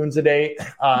 teaspoons a day,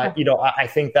 I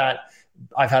think that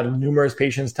I've had numerous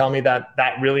patients tell me that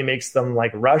really makes them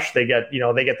like rush. They get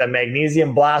that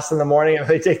magnesium blast in the morning and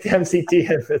they take the MCT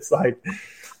and it's like,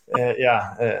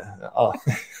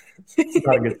 it's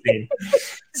not a good scene.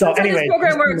 So anyway, this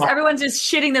program works. Everyone's just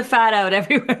shitting the fat out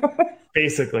everywhere.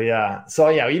 Basically, yeah. So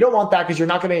you don't want that because you're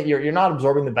not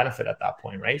absorbing the benefit at that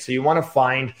point, right? So you want to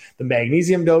find the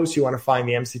magnesium dose, you want to find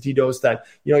the MCT dose that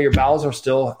your bowels are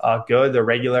still good, they're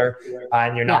regular,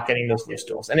 and you're not getting those loose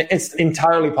doses. And it's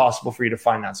entirely possible for you to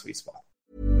find that sweet spot.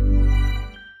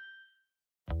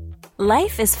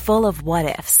 Life is full of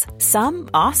what ifs. Some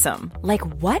awesome, like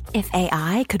what if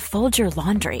AI could fold your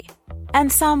laundry? And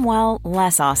some, well,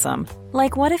 less awesome,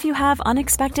 like what if you have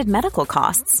unexpected medical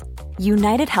costs?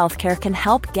 United Healthcare can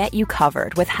help get you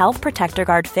covered with Health Protector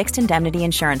Guard fixed indemnity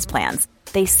insurance plans.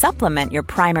 They supplement your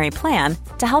primary plan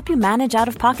to help you manage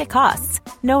out-of-pocket costs.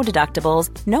 No deductibles,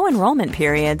 no enrollment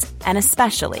periods, and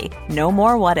especially no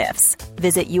more what-ifs.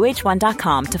 Visit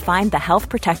uh1.com to find the Health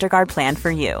Protector Guard plan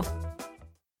for you.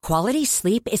 Quality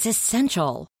sleep is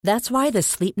essential. That's why the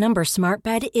Sleep Number Smart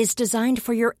Bed is designed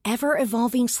for your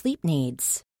ever-evolving sleep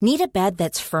needs. Need a bed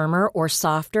that's firmer or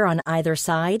softer on either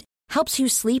side? Helps you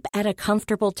sleep at a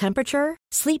comfortable temperature?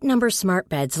 Sleep Number Smart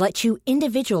Beds let you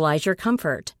individualize your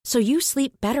comfort, so you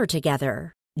sleep better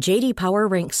together. J.D. Power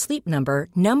ranks Sleep Number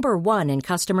number 1 in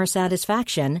customer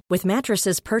satisfaction with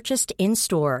mattresses purchased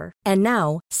in-store. And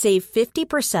now, save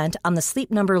 50% on the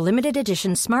Sleep Number Limited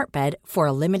Edition Smart Bed for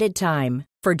a limited time.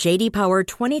 For J.D. Power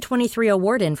 2023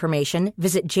 award information,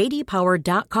 visit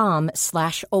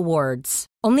jdpower.com/awards.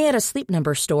 Only at a Sleep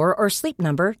Number store or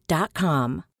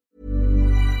sleepnumber.com.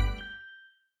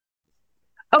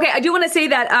 Okay, I do want to say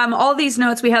that all these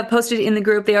notes we have posted in the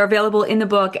group, they are available in the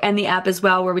book and the app as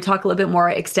well, where we talk a little bit more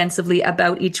extensively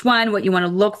about each one, what you want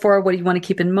to look for, what you want to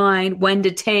keep in mind, when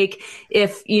to take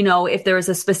if there is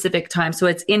a specific time. So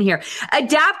it's in here.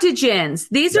 Adaptogens.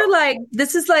 These are like,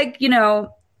 this is like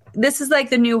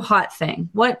the new hot thing.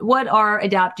 What are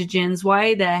adaptogens?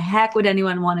 Why the heck would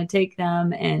anyone want to take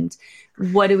them? And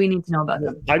what do we need to know about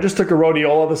them? I just took a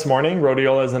rhodiola this morning.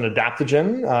 Rhodiola is an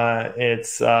adaptogen.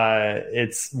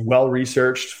 It's well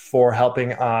researched for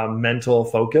helping mental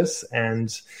focus and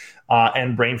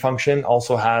brain function.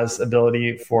 Also has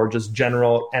ability for just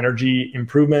general energy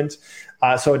improvement.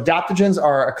 So adaptogens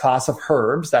are a class of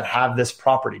herbs that have this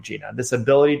property, Gina, this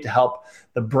ability to help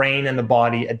the brain and the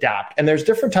body adapt. And there's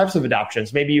different types of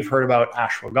adaptogens. Maybe you've heard about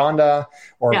ashwagandha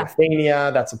or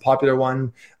ruthenia. That's a popular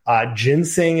one.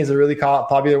 Ginseng is a really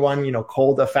popular one.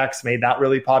 Cold effects made that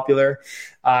really popular.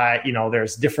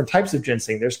 There's different types of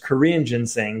ginseng. There's Korean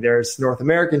ginseng. There's North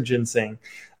American ginseng.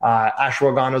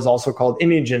 Ashwagandha is also called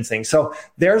Indian ginseng. So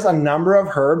there's a number of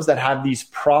herbs that have these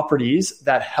properties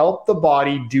that help the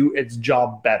body do its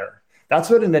job better. That's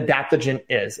what an adaptogen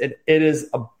is. It is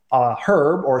a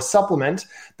herb or supplement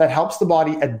that helps the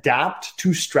body adapt to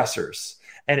stressors,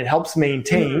 and it helps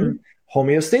maintain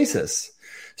homeostasis.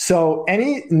 So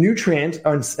any nutrient,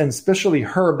 and especially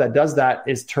herb that does that,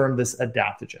 is termed this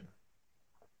adaptogen.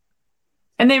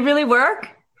 And they really work?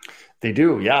 They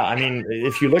do, yeah. I mean,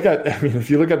 if you look at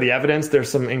the evidence, there's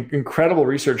some incredible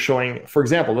research showing. For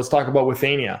example, let's talk about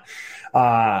withania,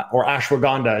 or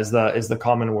ashwagandha is the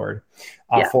common word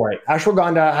for it.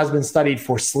 Ashwagandha has been studied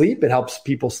for sleep. It helps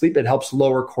people sleep. It helps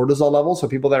lower cortisol levels. So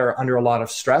people that are under a lot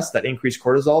of stress that increase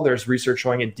cortisol, there's research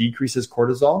showing it decreases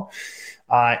cortisol.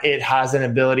 It has an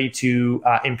ability to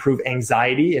improve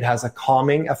anxiety. It has a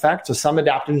calming effect. So some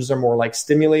adaptogens are more like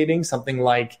stimulating, something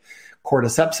like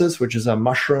cordyceps, which is a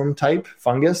mushroom type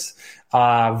fungus,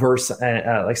 versus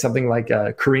like something like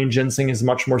Korean ginseng is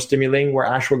much more stimulating, where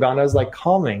ashwagandha is like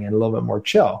calming and a little bit more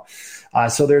chill.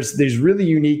 So there's really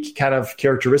unique kind of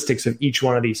characteristics of each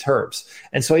one of these herbs.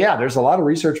 And so, there's a lot of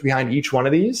research behind each one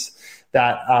of these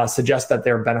that suggests that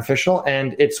they're beneficial.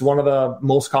 And it's one of the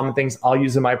most common things I'll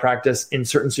use in my practice in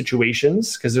certain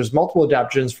situations, because there's multiple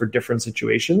adaptogens for different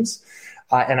situations.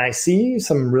 And I see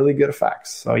some really good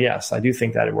effects. So yes, I do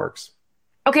think that it works.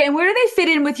 Okay. And where do they fit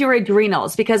in with your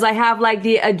adrenals? Because I have like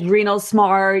the adrenal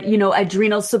smart,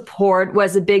 adrenal support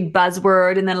was a big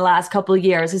buzzword in the last couple of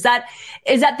years. Is that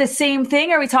the same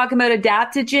thing? Are we talking about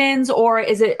adaptogens, or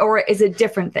is it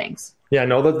different things? Yeah,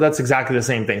 no, that's exactly the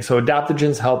same thing. So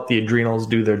adaptogens help the adrenals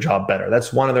do their job better.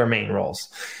 That's one of their main roles.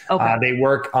 Okay. They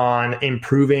work on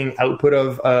improving output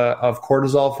of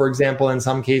cortisol, for example, in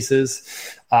some cases.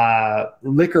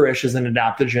 Licorice is an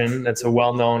adaptogen. That's a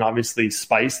well-known, obviously,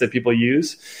 spice that people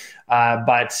use.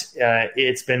 But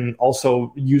it's been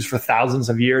also used for thousands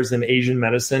of years in Asian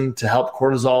medicine to help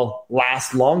cortisol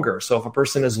last longer. So if a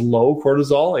person is low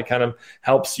cortisol, it kind of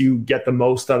helps you get the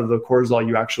most out of the cortisol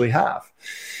you actually have.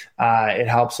 It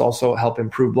helps also help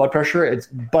improve blood pressure.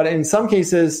 But in some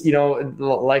cases,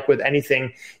 like with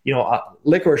anything,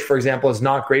 licorice, for example, is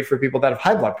not great for people that have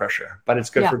high blood pressure, but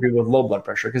it's good for people with low blood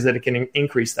pressure because it can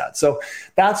increase that. So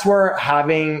that's where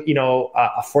having,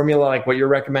 a formula like what you're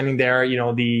recommending there,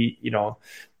 the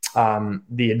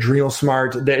Adrenal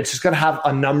Smart, it's just going to have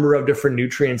a number of different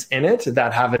nutrients in it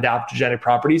that have adaptogenic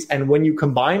properties. And when you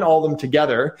combine all of them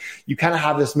together, you kind of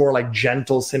have this more like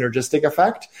gentle synergistic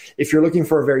effect. If you're looking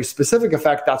for a very specific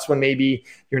effect, that's when maybe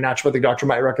your naturopathic doctor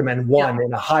might recommend one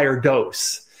in a higher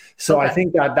dose. So I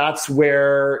think that's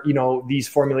where, these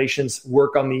formulations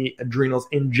work on the adrenals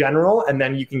in general. And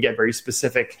then you can get very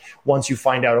specific once you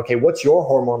find out, okay, what's your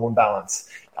hormonal imbalance?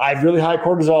 I have really high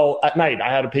cortisol at night.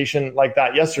 I had a patient like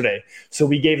that yesterday. So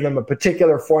we gave them a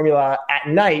particular formula at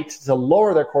night to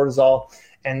lower their cortisol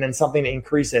and then something to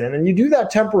increase it. And then you do that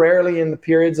temporarily in the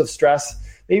periods of stress,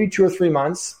 maybe 2 or 3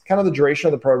 months, kind of the duration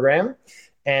of the program.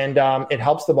 And it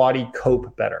helps the body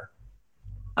cope better.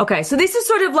 Okay. So this is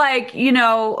sort of like,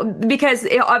 because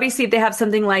obviously if they have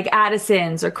something like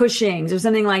Addison's or Cushing's or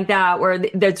something like that, where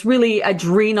that's really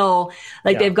adrenal,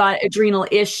 they've got adrenal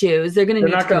issues, they're going to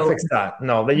need to go. Fix that.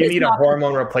 No, you need a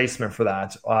hormone replacement for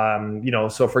that.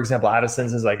 So for example,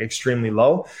 Addison's is like extremely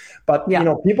low, but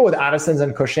people with Addison's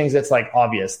and Cushing's, it's like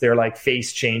obvious. They're like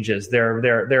face changes.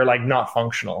 They're like not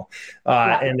functional.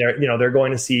 And they're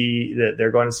going to see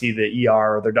the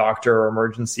ER or their doctor or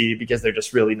emergency because they're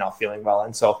just really not feeling well.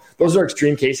 And So those are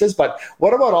extreme cases. But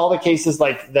what about all the cases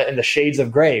like in the shades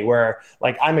of gray where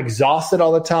like I'm exhausted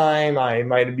all the time? I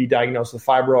might be diagnosed with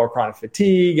fibro or chronic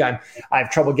fatigue. I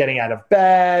have trouble getting out of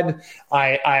bed.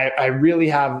 I really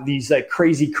have these like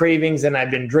crazy cravings and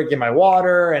I've been drinking my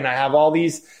water and I have all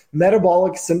these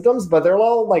metabolic symptoms, but they're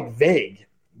all like vague.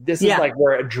 This is like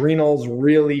where adrenals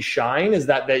really shine, is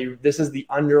that this is the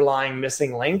underlying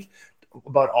missing link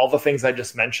about all the things I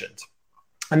just mentioned.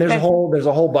 And there's a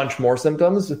whole bunch more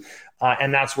symptoms.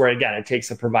 And that's where, again, it takes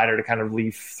a provider to kind of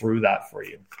leaf through that for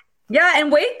you. Yeah,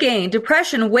 and weight gain,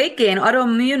 depression, weight gain,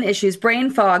 autoimmune issues, brain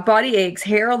fog, body aches,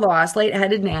 hair loss,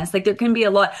 lightheadedness. Like there can be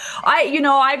a lot.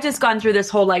 I've just gone through this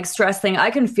whole like stress thing.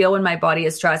 I can feel when my body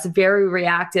is stressed, very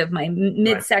reactive. My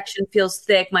midsection feels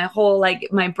thick. My whole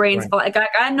my brain's like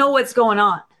I know what's going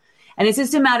on. And it's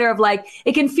just a matter of like,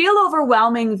 it can feel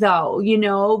overwhelming though,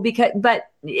 but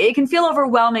it can feel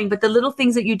overwhelming, but the little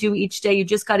things that you do each day, you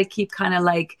just got to keep kind of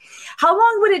like, how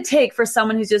long would it take for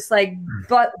someone who's just like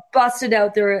busted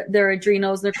out their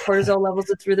adrenals, their cortisol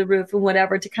levels are through the roof and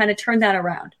whatever to kind of turn that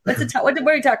around? What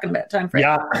are you talking about? Time frame?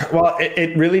 Yeah, well,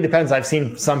 it really depends. I've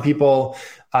seen some people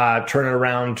turn it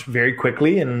around very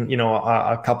quickly in,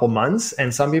 a couple months.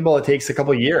 And some people, it takes a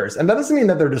couple years. And that doesn't mean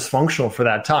that they're dysfunctional for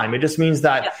that time. It just means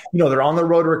that, they're on the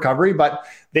road to recovery, but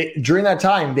during that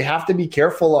time, they have to be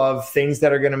careful of things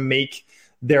that are going to make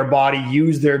their body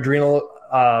use their adrenal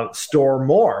store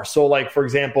more. So like, for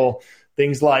example,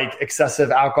 things like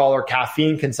excessive alcohol or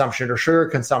caffeine consumption or sugar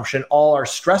consumption, all are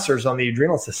stressors on the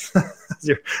adrenal system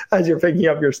as you're picking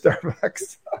up your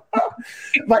Starbucks.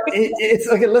 But it's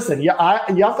okay. Listen, you have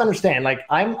to understand, like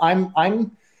I'm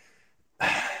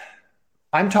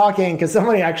talking because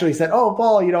somebody actually said, oh,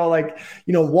 Paul,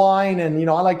 wine and,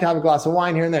 I like to have a glass of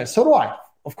wine here and there. So do I,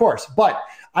 of course. But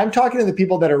I'm talking to the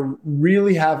people that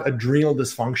really have adrenal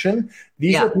dysfunction.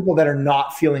 These are people that are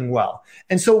not feeling well.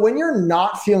 And so when you're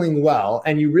not feeling well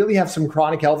and you really have some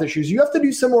chronic health issues, you have to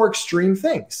do some more extreme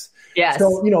things. Yes.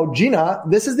 So, Gina,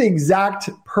 this is the exact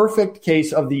perfect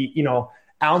case of the,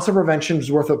 ounce of prevention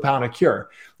is worth a pound of cure.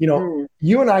 You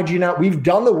and I, Gina, we've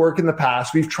done the work in the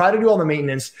past. We've tried to do all the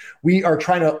maintenance. We are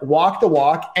trying to walk the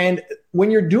walk. And when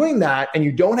you're doing that and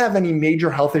you don't have any major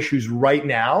health issues right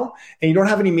now, and you don't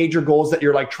have any major goals that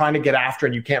you're like trying to get after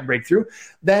and you can't break through,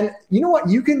 then you know what?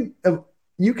 You can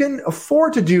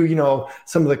afford to do,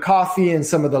 some of the coffee and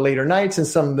some of the later nights and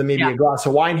some of the maybe a glass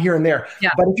of wine here and there. Yeah.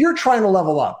 But if you're trying to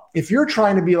level up, if you're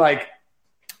trying to be like,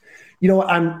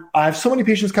 I have so many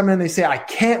patients come in and they say, I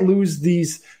can't lose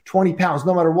these 20 pounds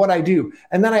no matter what I do.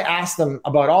 And then I ask them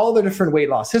about all the different weight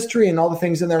loss history and all the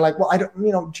things. And they're like, well, I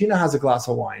don't, Gina has a glass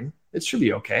of wine. It should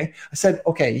be okay. I said,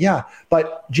 okay, yeah,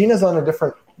 but Gina's on a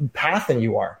different path than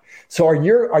you are. So are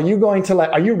you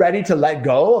ready to let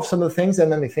go of some of the things?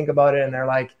 And then they think about it and they're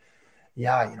like,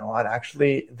 yeah, you know what?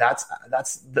 Actually, that's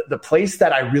the place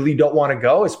that I really don't want to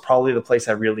go is probably the place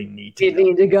I really need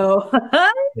to go.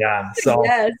 Yeah. So,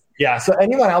 yeah. So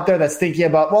anyone out there that's thinking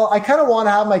about, well, I kind of want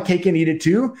to have my cake and eat it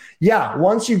too. Yeah.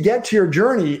 Once you get to your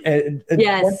journey and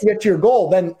once you get to your goal,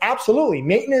 then absolutely.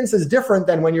 Maintenance is different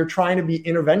than when you're trying to be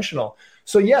interventional.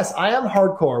 So yes, I am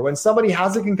hardcore. When somebody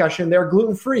has a concussion, they're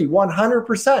gluten-free,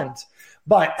 100%.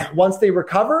 But once they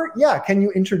recover, can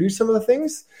you introduce some of the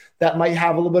things that might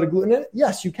have a little bit of gluten in it?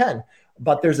 Yes, you can.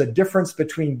 But there's a difference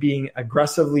between being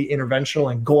aggressively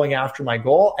interventional and going after my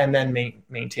goal and then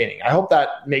maintaining. I hope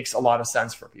that makes a lot of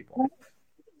sense for people.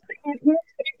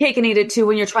 Cake and eat it too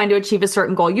when you're trying to achieve a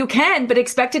certain goal. You can, but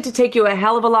expect it to take you a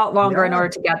hell of a lot longer in order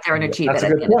to get there and achieve it. That's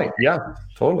a good point. Yeah,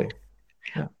 totally.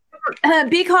 Yeah.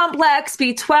 B complex,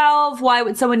 B12. Why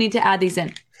would someone need to add these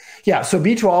in? Yeah, so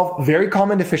B12, very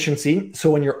common deficiency. So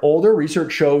when you're older,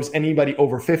 research shows anybody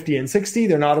over 50 and 60,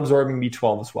 they're not absorbing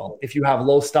B12 as well. If you have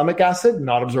low stomach acid,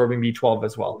 not absorbing B12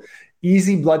 as well.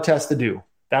 Easy blood test to do.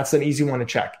 That's an easy one to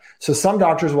check. So some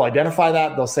doctors will identify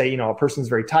that. They'll say, a person's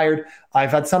very tired.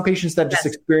 I've had some patients that just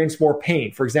experience more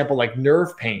pain. For example, like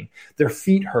nerve pain. Their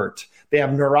feet hurt. They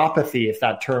have neuropathy, if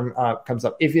that term comes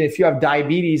up. If you have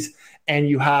diabetes and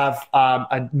you have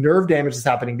a nerve damage that's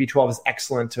happening, B12 is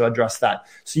excellent to address that.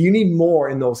 So you need more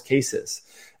in those cases.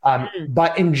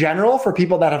 But in general, for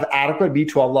people that have adequate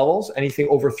B12 levels, anything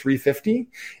over 350,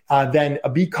 then a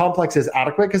B complex is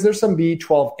adequate because there's some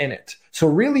B12 in it. So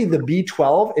really the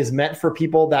B12 is meant for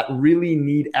people that really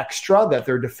need extra, that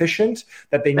they're deficient,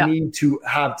 that they need to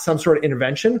have some sort of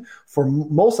intervention. For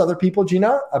most other people,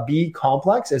 Gina, a B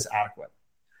complex is adequate.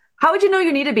 How would you know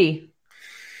you need a B?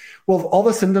 Well, all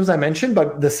the symptoms I mentioned,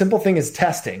 but the simple thing is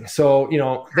testing. So,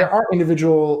 there are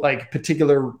individual,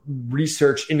 particular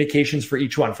research indications for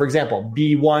each one. For example,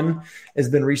 B1 has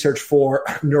been researched for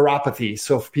neuropathy.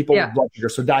 So for people with blood sugar,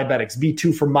 so diabetics,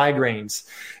 B2 for migraines,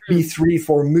 B3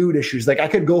 for mood issues. I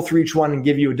could go through each one and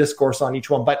give you a discourse on each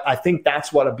one, but I think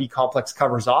that's what a B complex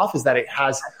covers off, is that it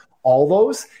has all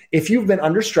those. If you've been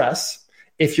under stress,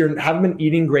 if you haven't been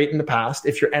eating great in the past,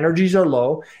 if your energies are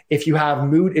low, if you have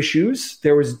mood issues,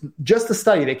 there was just a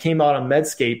study that came out on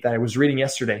Medscape that I was reading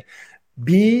yesterday.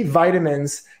 B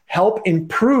vitamins help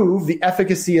improve the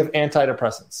efficacy of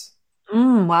antidepressants.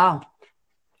 Wow.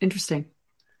 Interesting.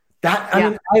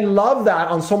 I love that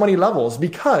on so many levels,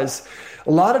 because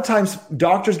a lot of times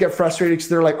doctors get frustrated because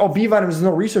they're like, oh, B vitamins, there's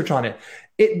no research on it.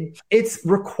 It's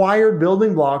required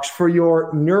building blocks for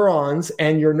your neurons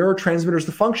and your neurotransmitters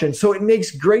to function. So it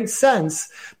makes great sense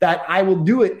that I will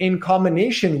do it in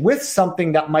combination with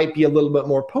something that might be a little bit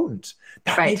more potent.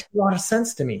 That makes a lot of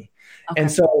sense to me. Okay.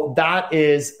 And so that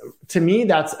is, to me,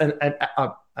 that's an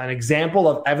example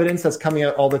of evidence that's coming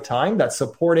out all the time that's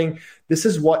supporting this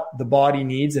is what the body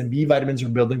needs, and B vitamins are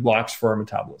building blocks for our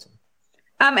metabolism.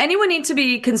 Anyone need to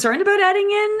be concerned about adding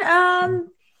in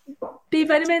B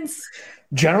vitamins?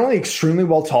 Generally extremely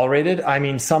well tolerated. I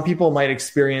mean, some people might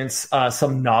experience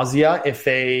some nausea if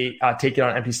they take it on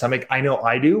an empty stomach. I know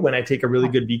I do when I take a really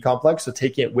good B complex. So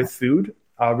taking it with food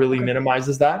really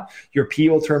minimizes that. Your pee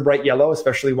will turn bright yellow,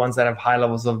 especially ones that have high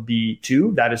levels of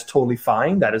B2. That is totally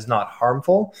fine. That is not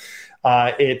harmful.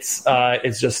 It's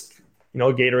just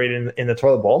Gatorade in the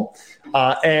toilet bowl.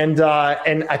 And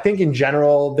I think in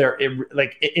general,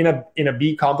 in a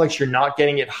B complex, you're not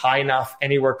getting it high enough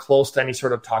anywhere close to any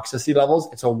sort of toxicity levels.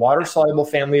 It's a water soluble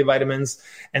family of vitamins.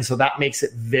 And so that makes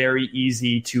it very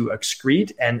easy to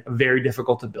excrete and very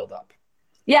difficult to build up.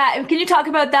 Yeah. And can you talk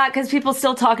about that? Because people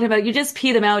still talking about, you just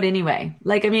pee them out anyway.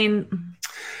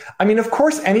 I mean, of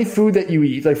course, any food that you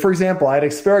eat, for example, I had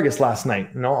asparagus last night.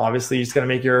 Obviously it's going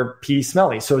to make your pee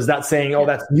smelly. So is that saying, oh,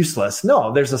 that's useless?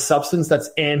 No, there's a substance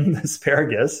that's in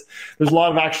asparagus. There's a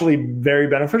lot of actually very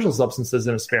beneficial substances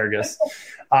in asparagus.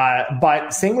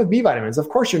 But same with B vitamins. Of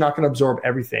course, you're not going to absorb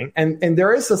everything. And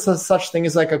there is such thing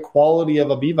as a quality of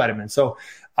a B vitamin. So,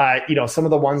 some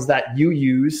of the ones that you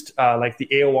used, like the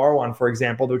AOR one, for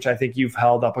example, which I think you've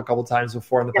held up a couple of times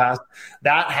before in the past,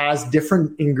 that has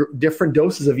different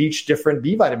doses of each different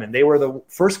B vitamin. They were the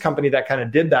first company that kind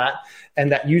of did that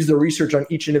and that used the research on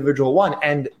each individual one.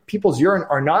 And people's urine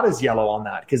are not as yellow on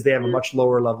that because they have a much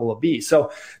lower level of B.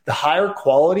 So the higher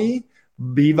quality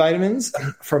B vitamins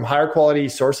from higher quality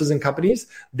sources and companies,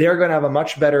 they're going to have a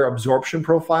much better absorption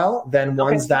profile than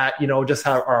ones that, just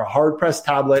are a hard pressed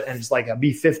tablet and it's like a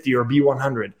B50 or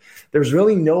B100. There's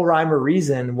really no rhyme or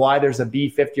reason why there's a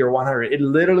B50 or 100. It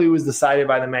literally was decided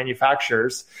by the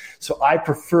manufacturers. So I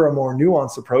prefer a more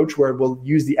nuanced approach where we'll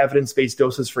use the evidence-based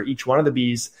doses for each one of the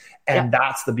Bs, and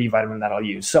that's the B vitamin that I'll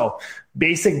use. So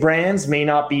basic brands may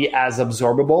not be as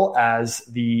absorbable as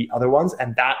the other ones.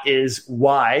 And that is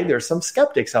why there's some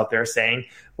skeptics out there saying,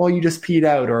 well, you just peed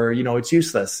out or, it's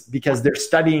useless, because they're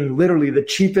studying literally the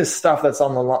cheapest stuff that's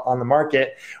on the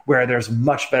market where there's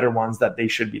much better ones that they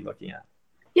should be looking at.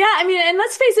 Yeah, and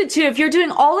let's face it too, if you're doing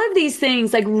all of these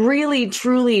things, really,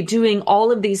 truly doing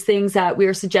all of these things that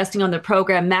we're suggesting on the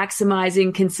program,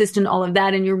 maximizing, consistent, all of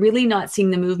that, and you're really not seeing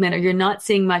the movement or you're not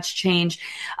seeing much change,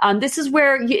 this is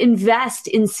where you invest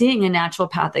in seeing a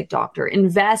naturopathic doctor,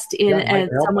 invest in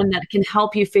someone that can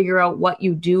help you figure out what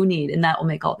you do need, and that will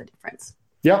make all the difference.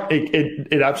 Yeah,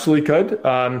 it absolutely could.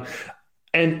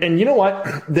 And you know what?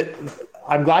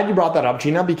 I'm glad you brought that up,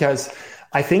 Gina, because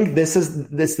I think this is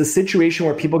the situation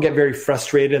where people get very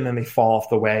frustrated and then they fall off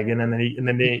the wagon. And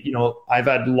then they, I've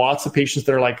had lots of patients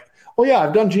that are like, oh yeah,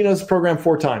 I've done Gina's program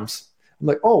 4 times. I'm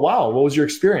like, oh wow, what was your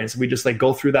experience? We just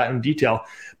go through that in detail,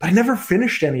 but I never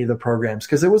finished any of the programs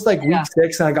because it was week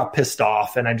 6 and I got pissed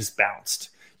off and I just bounced,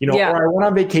 or I went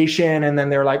on vacation and then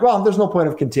they're like, well, there's no point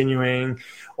of continuing,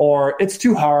 or it's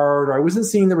too hard, or I wasn't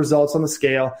seeing the results on the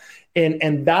scale.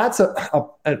 And that's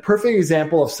a perfect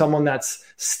example of someone that's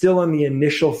still in the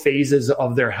initial phases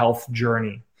of their health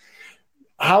journey.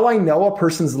 How I know a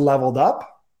person's leveled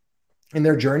up in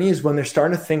their journey is when they're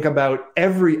starting to think about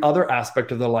every other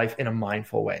aspect of their life in a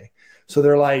mindful way. So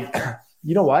they're like,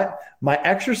 you know what? My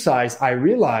exercise, I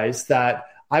realized that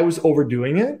I was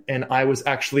overdoing it and I was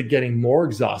actually getting more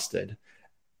exhausted.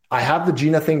 I have the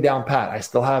Gina thing down pat. I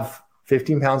still have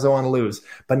 15 pounds I want to lose,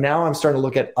 but now I'm starting to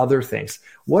look at other things.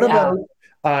 What about,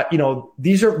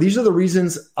 these are the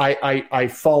reasons I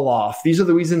fall off. These are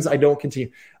the reasons I don't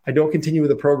continue with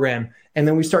the program. And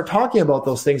then we start talking about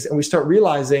those things and we start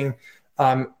realizing,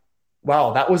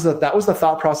 wow, that was the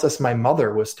thought process my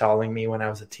mother was telling me when I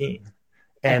was a teen.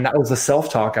 And that was the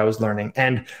self-talk I was learning.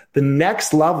 And the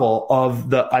next level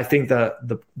of I think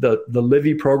the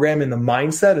Livy program and the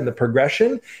mindset and the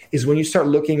progression is when you start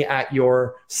looking at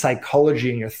your psychology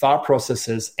and your thought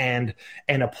processes and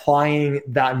applying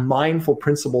that mindful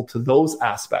principle to those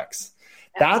aspects.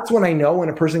 That's when I know when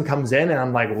a person comes in and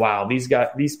I'm like, wow,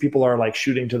 these people are like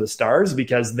shooting to the stars,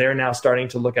 because they're now starting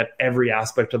to look at every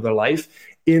aspect of their life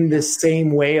in this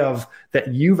same way of that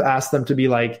you've asked them to be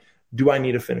like, do I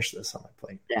need to finish this on my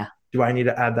plate? Yeah. Do I need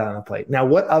to add that on the plate? Now,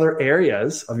 what other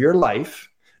areas of your life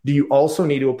do you also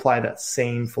need to apply that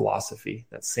same philosophy,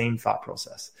 that same thought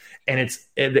process? And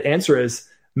the answer is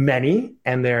many,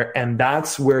 and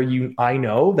that's where I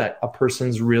know that a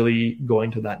person's really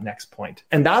going to that next point.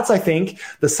 And that's, I think,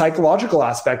 the psychological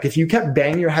aspect. If you kept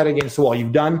banging your head against the wall,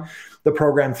 you've done the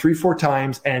program 3-4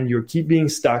 times and you keep being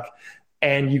stuck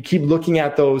and you keep looking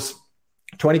at those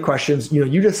 20 questions,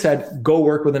 you just said, go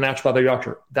work with a naturopathic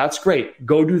doctor. That's great.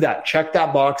 Go do that. Check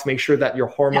that box. Make sure that your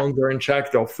hormones are in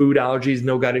check. No food allergies,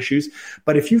 no gut issues.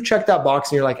 But if you've checked that box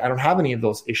and you're like, I don't have any of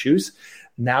those issues,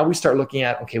 now we start looking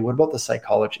at, okay, what about the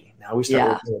psychology? Now we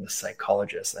start working with the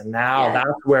psychologist. And now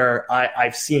that's where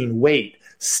I've seen,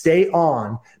 stay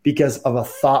on because of a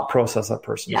thought process that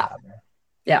person is having.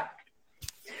 Yeah.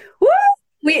 Woo!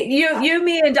 You,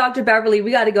 me, and Dr. Beverly,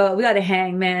 we got to go. We got to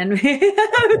hang, man.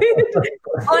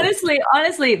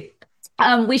 Honestly,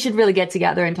 we should really get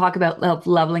together and talk about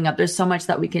leveling up. There's so much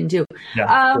that we can do.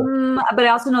 Yeah, but I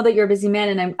also know that you're a busy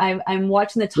man, and I'm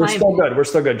watching the time. We're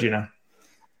still good, Gina.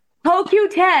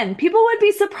 CoQ10. People would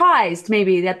be surprised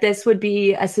maybe that this would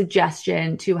be a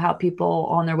suggestion to help people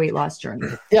on their weight loss journey.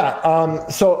 Yeah.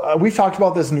 So we've talked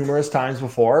about this numerous times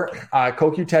before.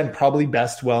 CoQ10 probably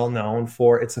best well known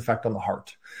for its effect on the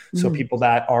heart. So people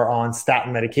that are on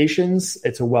statin medications,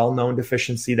 it's a well-known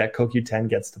deficiency that CoQ10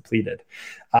 gets depleted.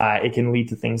 It can lead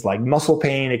to things like muscle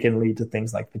pain. It can lead to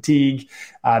things like fatigue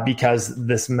because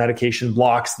this medication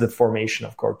blocks the formation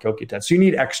of CoQ10. So you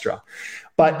need extra.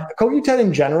 But CoQ10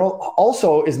 in general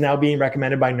also is now being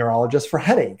recommended by neurologists for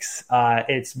headaches.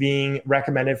 It's being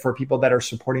recommended for people that are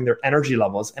supporting their energy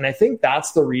levels. And I think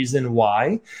that's the reason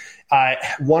why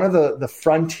one of the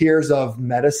frontiers of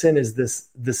medicine is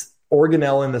this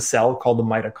organelle in the cell called the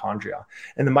mitochondria.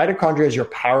 And the mitochondria is your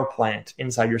power plant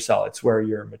inside your cell. It's where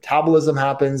your metabolism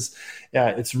happens.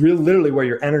 It's literally where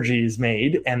your energy is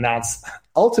made. And that's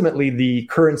ultimately the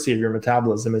currency of your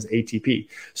metabolism is ATP.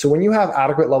 So when you have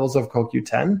adequate levels of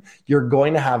CoQ10, you're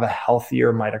going to have a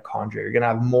healthier mitochondria. You're going to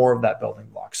have more of that building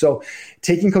block. So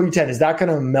taking CoQ10, is that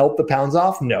going to melt the pounds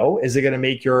off? No. Is it going to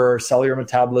make your cellular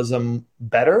metabolism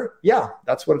better? Yeah,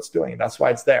 that's what it's doing. That's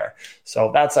why it's there.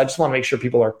 So I just want to make sure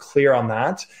people are clear on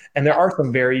that. And there are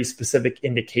some very specific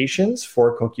indications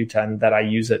for CoQ10 that I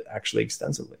use it actually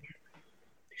extensively.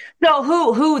 So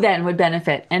who then would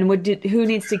benefit, and who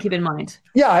needs to keep in mind?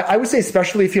 Yeah, I would say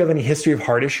especially if you have any history of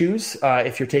heart issues,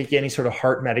 if you're taking any sort of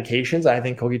heart medications, I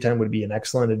think CoQ10 would be an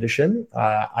excellent addition.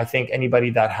 I think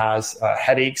anybody that has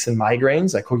headaches and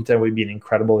migraines, CoQ10 would be an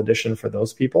incredible addition for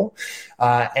those people.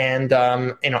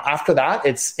 After that,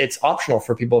 it's optional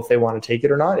for people if they want to take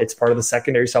it or not. It's part of the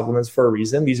secondary supplements for a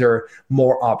reason. These are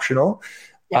more optional.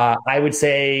 I would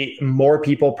say more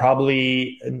people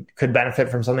probably could benefit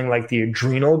from something like the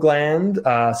adrenal gland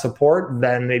support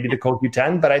than maybe the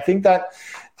CoQ10. But I think that,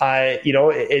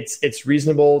 it's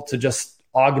reasonable to just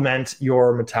augment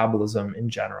your metabolism in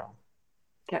general.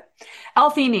 Okay.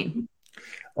 L-theanine.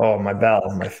 Oh, my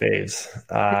faves.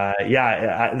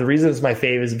 The reason it's my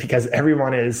fave is because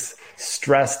everyone is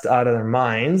stressed out of their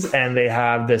minds and they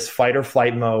have this fight or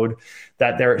flight mode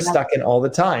that they're stuck in all the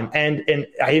time. And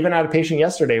I even had a patient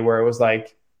yesterday where it was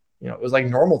like, it was like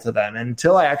normal to them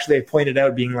until I actually pointed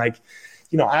out being like,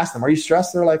 asked them, are you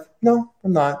stressed? They're like, no,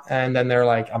 I'm not. And then they're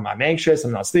like, I'm anxious.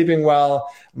 I'm not sleeping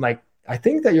well. I'm like, I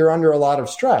think that you're under a lot of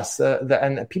stress.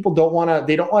 And people don't want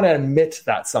to admit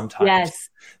that sometimes. Yes.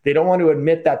 They don't want to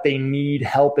admit that they need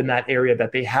help in that area,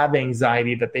 that they have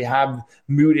anxiety, that they have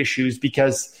mood issues,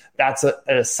 because that's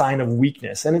a sign of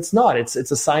weakness. And it's not. It's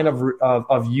a sign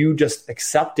of you just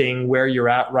accepting where you're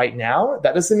at right now.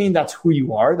 That doesn't mean that's who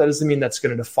you are. That doesn't mean that's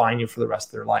going to define you for the rest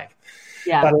of their life.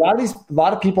 Yeah. But a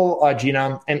lot of people,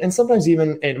 Gina, and sometimes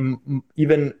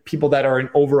even people that are in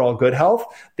overall good health,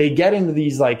 they get into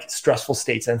these like stressful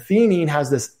states. And theanine has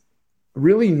this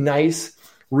really nice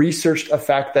researched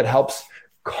effect that helps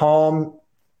calm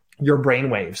your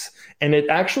brain waves. And it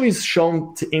actually is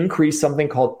shown to increase something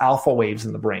called alpha waves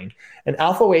in the brain. And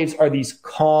alpha waves are these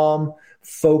calm,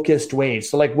 focused waves.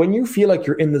 So like when you feel like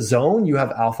you're in the zone, you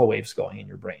have alpha waves going in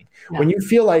your brain. Yeah. When you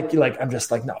feel like you're like, I'm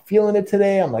just like not feeling it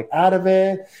today, I'm like out of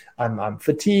it, I'm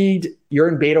fatigued, you're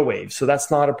in beta waves. So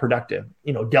that's not a productive.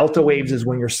 Delta waves is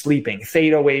when you're sleeping.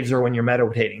 Theta waves are when you're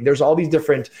meditating. There's all these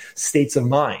different states of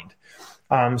mind.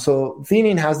 So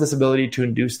theanine has this ability to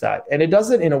induce that. And it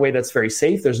does it in a way that's very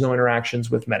safe. There's no interactions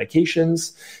with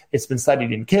medications. It's been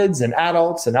studied in kids and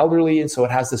adults and elderly. And so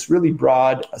it has this really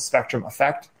broad spectrum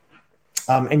effect.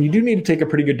 And you do need to take a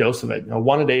pretty good dose of it.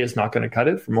 1 a day is not going to cut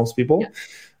it for most people.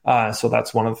 Yeah. So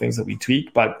that's one of the things that we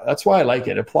tweak. But that's why I like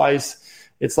it. It applies.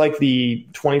 It's like the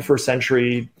 21st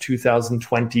century,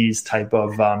 2020s type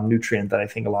of nutrient that I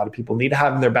think a lot of people need to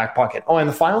have in their back pocket. Oh, and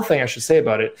the final thing I should say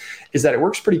about it is that it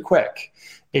works pretty quick.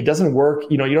 It doesn't work,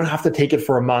 you don't have to take it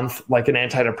for a month like an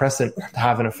antidepressant to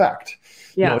have an effect.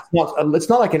 Yeah. It's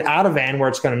not like an Ativan where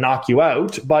it's going to knock you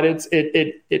out, but it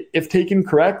if taken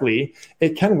correctly,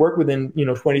 it can work within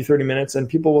 20, 30 minutes, and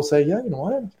people will say, yeah, you know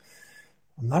what?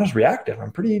 I'm not as reactive.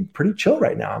 I'm pretty chill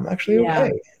right now. I'm actually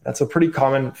okay. That's a pretty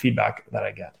common feedback that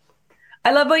I get.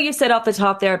 I love what you said off the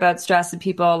top there about stress and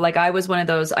people. Like I was one of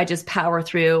those, I just power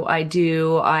through.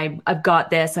 I've got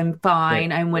this. I'm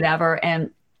fine. Right. I'm whatever.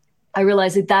 And I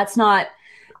realized that that's not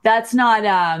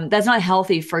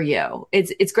healthy for you.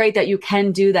 It's great that you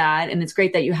can do that. And it's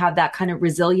great that you have that kind of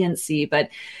resiliency, but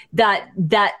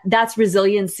that's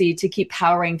resiliency to keep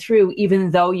powering through,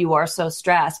 even though you are so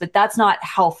stressed, but that's not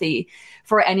healthy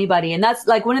for anybody. And that's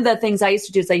like one of the things I used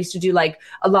to do is I used to do like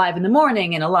a live in the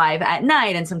morning and a live at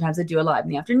night. And sometimes I'd do a live in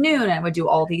the afternoon and I would do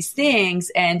all these things.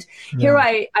 And here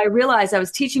I realized I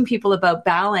was teaching people about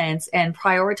balance and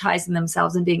prioritizing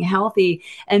themselves and being healthy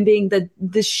and being the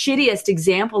shittiest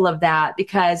example of that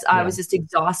because I was just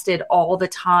exhausted all the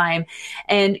time.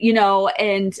 And,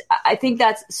 and I think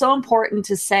that's so important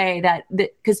to say that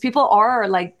because people are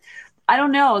like, I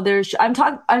don't know.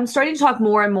 I'm starting to talk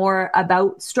more and more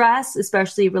about stress,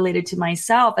 especially related to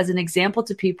myself as an example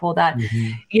to people that,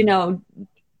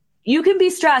 you can be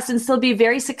stressed and still be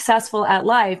very successful at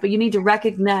life, but you need to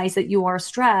recognize that you are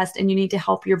stressed and you need to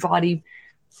help your body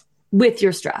with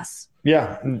your stress.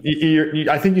 Yeah.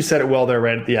 I think you said it well there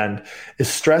right at the end.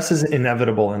 Stress is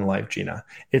inevitable in life, Gina.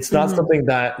 It's not something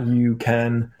that you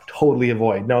can totally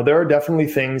avoid. No, there are definitely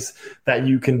things that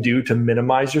you can do to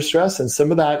minimize your stress. And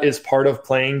some of that is part of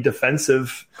playing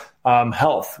defensive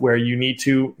health, where you need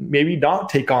to maybe not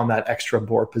take on that extra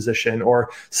board position or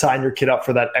sign your kid up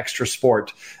for that extra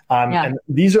sport. And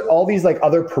these are all these like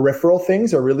other peripheral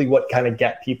things are really what kind of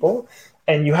get people.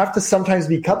 And you have to sometimes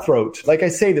be cutthroat. Like I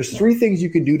say, there's 3 things you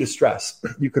can do to stress.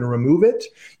 You can remove it,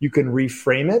 you can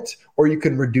reframe it, or you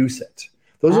can reduce it.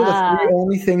 Those are the 3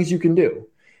 only things you can do.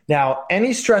 Now,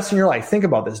 any stress in your life, think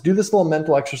about this. Do this little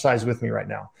mental exercise with me right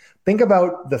now. Think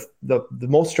about the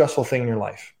most stressful thing in your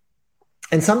life.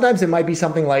 And sometimes it might be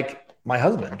something like my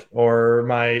husband or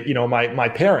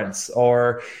my parents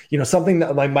or, something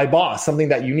that like my boss, something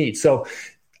that you need. So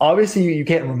obviously, you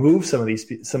can't remove some of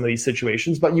these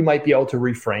situations, but you might be able to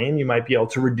reframe. You might be able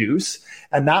to reduce,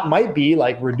 and that might be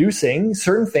like reducing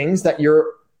certain things that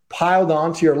you're piled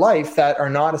onto your life that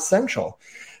are not essential.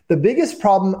 The biggest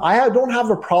problem, I don't have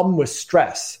a problem with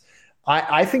stress.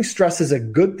 I think stress is a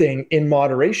good thing in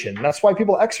moderation. That's why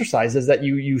people exercise, is that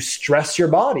you stress your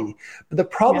body. But the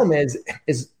problem is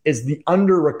the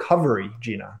under recovery,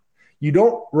 Gina. You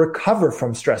don't recover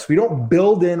from stress. We don't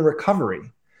build in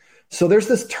recovery. So there's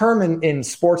this term in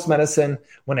sports medicine,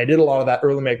 when I did a lot of that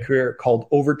early in my career, called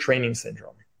overtraining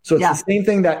syndrome. So it's the same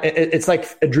thing that it's like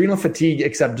adrenal fatigue,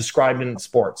 except described in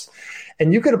sports.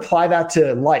 And you could apply that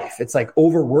to life. It's like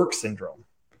overwork syndrome.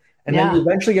 And then you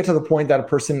eventually get to the point that a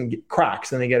person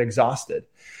cracks and they get exhausted.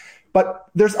 But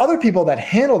there's other people that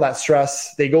handle that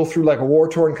stress. They go through like a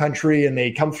war-torn country and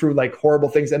they come through like horrible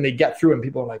things and they get through, and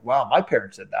people are like, wow, my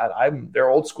parents did that. They're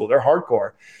old school. They're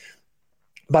hardcore.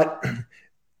 But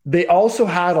they also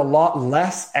had a lot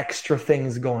less extra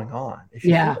things going on. If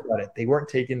you think about it, they weren't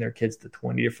taking their kids to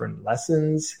 20 different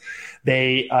lessons.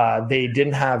 They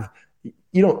didn't have,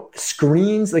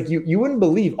 screens. Like you wouldn't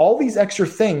believe all these extra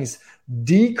things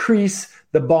decrease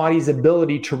the body's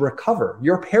ability to recover.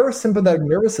 Your parasympathetic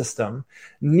nervous system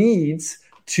needs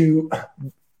to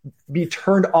be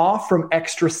turned off from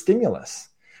extra stimulus.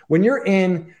 When you're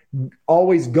in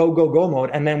always go mode,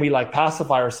 and then we like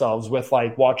pacify ourselves with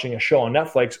like watching a show on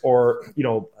Netflix or,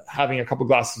 having a couple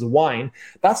glasses of wine,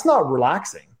 that's not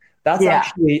relaxing. That's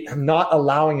actually not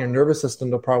allowing your nervous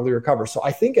system to properly recover. So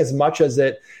I think as much as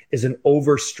it is an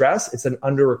overstress, it's an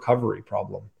under recovery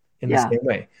problem in the same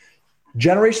way.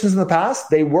 Generations in the past,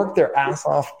 they worked their ass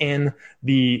off in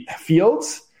the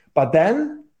fields, but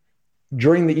then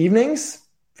during the evenings,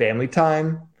 family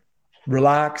time,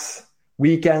 relax,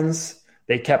 weekends.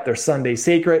 They kept their Sunday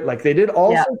sacred. Like they did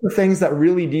all sorts of things that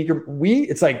really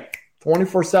it's like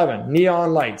 24/7,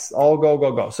 neon lights, all go,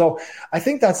 go, go. So I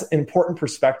think that's an important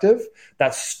perspective.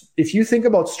 That's if you think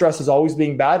about stress as always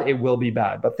being bad, it will be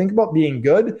bad. But think about being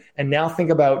good, and now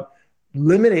think about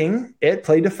limiting it,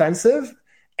 play defensive,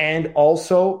 and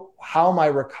also how am I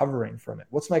recovering from it?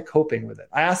 What's my coping with it?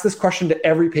 I ask this question to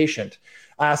every patient.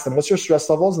 I ask them, what's your stress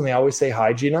levels? And they always say,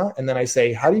 hi, Gina. And then I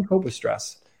say, how do you cope with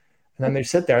stress? And then they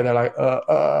sit there, they're like,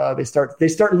 they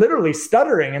start literally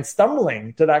stuttering and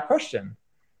stumbling to that question.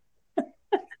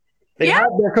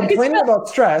 They're complaining about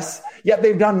stress, yet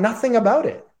they've done nothing about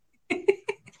it.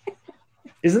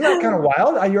 Isn't that kind of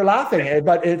wild? You're laughing,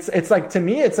 but it's like, to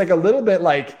me, it's like a little bit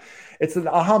like, it's an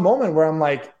aha moment where I'm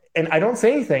like, and I don't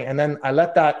say anything. And then I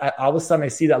let that, all of a sudden I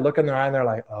see that look in their eye and they're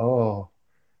like, oh,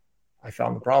 I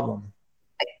found the problem.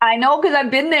 I know, because I've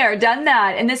been there, done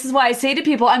that. And this is why I say to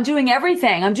people, I'm doing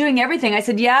everything. I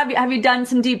said, have you done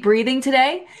some deep breathing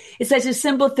today? It's such a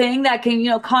simple thing that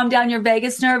can, calm down your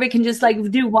vagus nerve. It can just like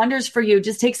do wonders for you.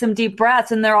 Just take some deep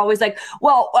breaths. And they're always like,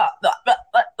 well,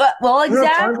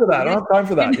 exactly. I don't have time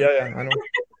for that. Yeah, I know.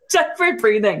 Time for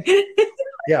breathing.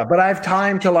 Yeah, but I have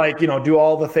time to do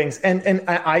all the things. And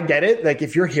I get it. Like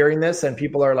if you're hearing this and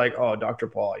people are like, oh, Dr.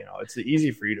 Paul, it's easy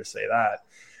for you to say that.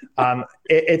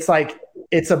 It's like,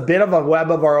 it's a bit of a web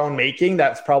of our own making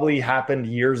that's probably happened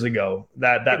years ago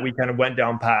that we kind of went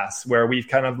down past, where we've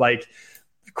kind of like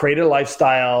created a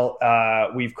lifestyle.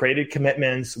 We've created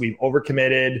commitments. We've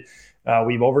overcommitted.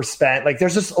 We've overspent. Like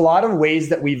there's just a lot of ways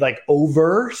that we've like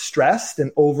overstressed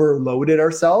and overloaded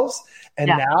ourselves. And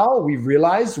now we've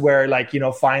realized where like,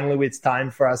 finally it's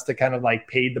time for us to kind of like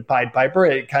pay the Pied Piper.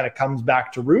 It kind of comes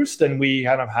back to roost and we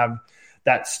kind of have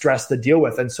that stress to deal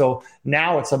with. And so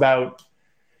now it's about,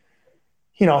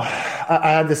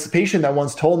 I had this patient that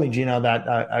once told me, Gina, that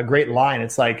a great line.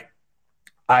 It's like,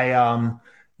 I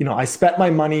spent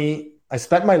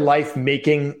my life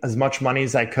making as much money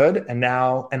as I could. And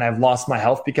I've lost my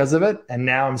health because of it. And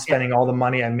now I'm spending all the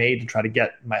money I made to try to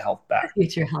get my health back.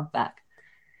 Get your health back.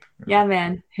 Yeah,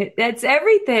 man. It's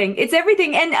everything. It's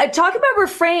everything. And talk about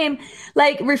reframing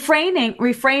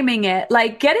it,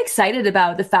 like get excited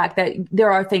about the fact that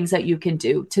there are things that you can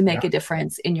do to make a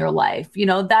difference in your life.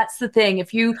 That's the thing.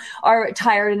 If you are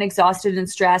tired and exhausted and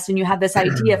stressed and you have this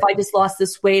idea, if I just lost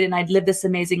this weight and I'd live this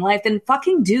amazing life, then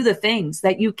fucking do the things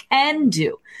that you can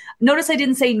do. Notice I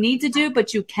didn't say need to do,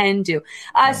 but you can do.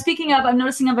 Speaking of, I'm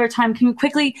noticing of our time. Can you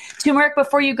quickly, turmeric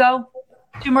before you go?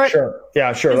 Turmeric? Sure.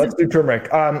 Yeah, sure. Let's do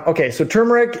turmeric. Okay. So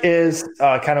turmeric is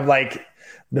kind of like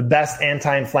the best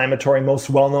anti-inflammatory, most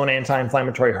well-known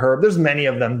anti-inflammatory herb. There's many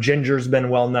of them. Ginger's been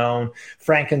well-known.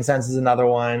 Frankincense is another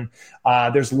one.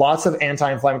 There's lots of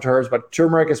anti-inflammatory herbs, but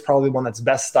turmeric is probably one that's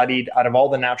best studied out of all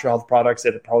the natural health products.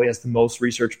 It probably has the most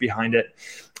research behind it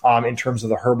in terms of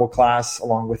the herbal class,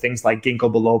 along with things like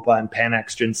ginkgo biloba and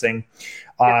Panax ginseng.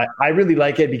 I really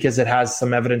like it because it has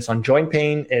some evidence on joint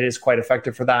pain. It is quite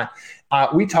effective for that.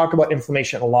 We talk about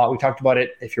inflammation a lot. We talked about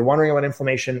it. If you're wondering about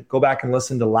inflammation, go back and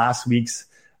listen to last week's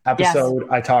episode.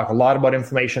 Yes. I talk a lot about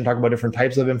inflammation, talk about different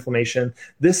types of inflammation.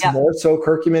 This more so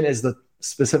curcumin is the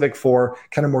specific for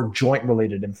kind of more joint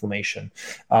related inflammation,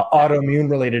 autoimmune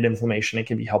related inflammation. It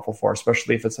can be helpful for,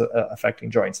 especially if it's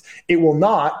affecting joints. It will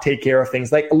not take care of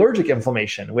things like allergic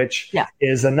inflammation, which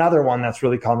is another one that's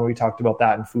really common. We talked about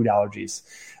that in food allergies.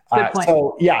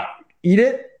 So eat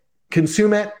it,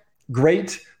 consume it.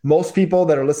 Great. Most people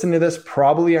that are listening to this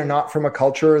probably are not from a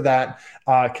culture that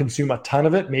consume a ton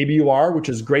of it. Maybe you are, which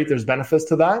is great. There's benefits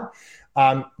to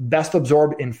that. Best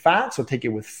absorbed in fat, so take it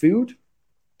with food.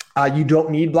 You don't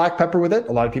need black pepper with it.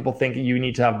 A lot of people think you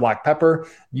need to have black pepper.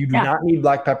 You do not need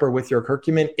black pepper with your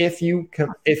curcumin if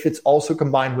it's also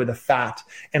combined with a fat.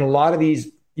 And a lot of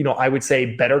these, I would say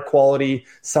better quality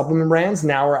supplement brands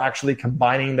now are actually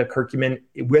combining the curcumin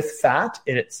with fat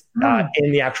in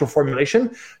the actual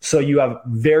formulation. So you have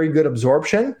very good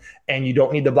absorption and you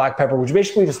don't need the black pepper, which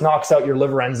basically just knocks out your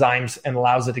liver enzymes and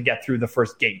allows it to get through the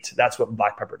first gate. That's what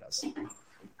black pepper does.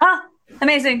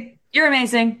 Amazing. You're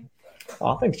amazing.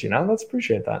 Oh, thanks, Gina. Let's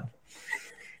appreciate that.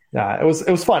 Yeah, it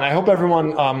was fun. I hope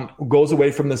everyone goes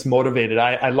away from this motivated.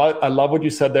 I love what you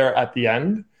said there at the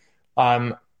end.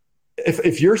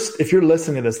 If you're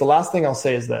listening to this, the last thing I'll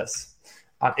say is this: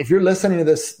 if you're listening to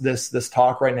this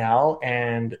talk right now,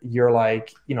 and you're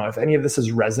like, if any of this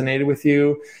has resonated with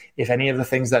you, if any of the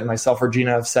things that myself or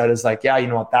Gina have said is like, yeah, you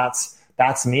know what,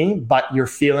 that's me, but you're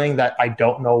feeling that I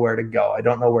don't know where to go, I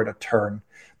don't know where to turn.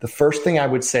 The first thing I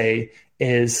would say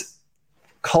is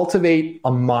cultivate a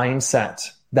mindset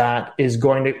that is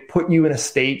going to put you in a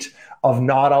state of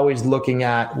not always looking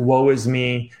at woe is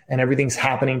me and everything's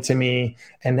happening to me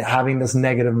and having this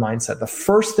negative mindset. The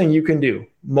first thing you can do,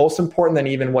 most important than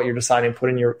even what you're deciding to put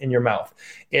in your mouth,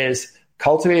 is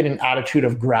cultivate an attitude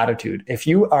of gratitude. If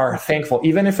you are thankful,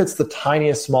 even if it's the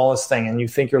tiniest, smallest thing and you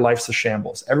think your life's a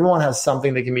shambles, everyone has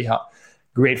something they can be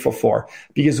grateful for.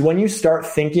 Because when you start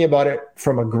thinking about it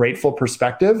from a grateful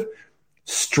perspective,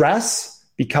 stress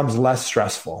becomes less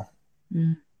stressful.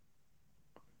 Mm.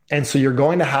 And so you're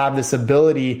going to have this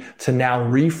ability to now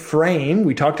reframe.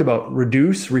 We talked about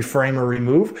reduce, reframe, or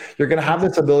remove. You're going to have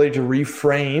this ability to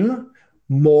reframe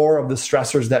more of the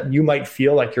stressors that you might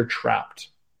feel like you're trapped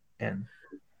in.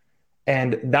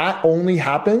 And that only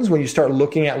happens when you start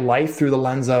looking at life through the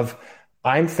lens of,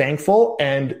 I'm thankful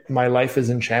and my life is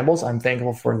in shambles. I'm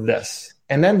thankful for this.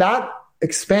 And then that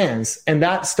expands and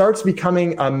that starts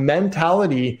becoming a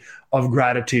mentality of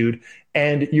gratitude.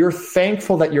 And you're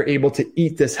thankful that you're able to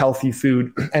eat this healthy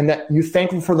food and that you're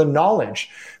thankful for the knowledge,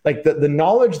 like the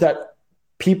knowledge that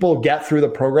people get through the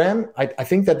program. I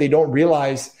think that they don't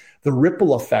realize the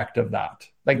ripple effect of that.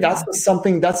 Like I'm just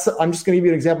going to give you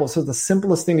an example. So the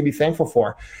simplest thing to be thankful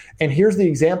for. And here's the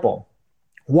example.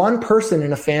 One person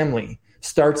in a family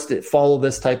starts to follow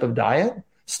this type of diet,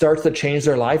 starts to change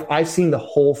their life. I've seen the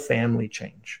whole family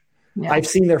change. Yeah. I've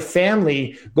seen their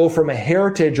family go from a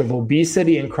heritage of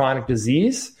obesity and chronic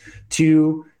disease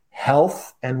to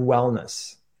health and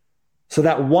wellness. So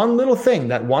that one little thing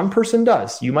that one person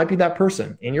does, you might be that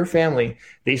person in your family,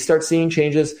 they start seeing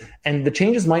changes, and the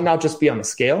changes might not just be on the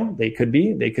scale. They could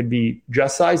be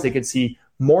dress size. They could see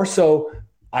more so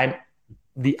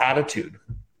the attitude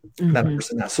that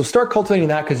person has. So start cultivating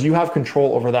that because you have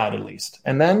control over that at least.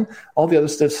 And then all the other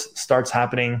stuff starts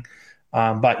happening.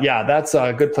 But yeah, that's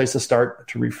a good place to start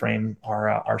to reframe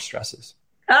our stresses.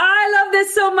 I love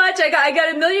this so much. I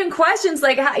got a million questions.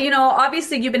 Like,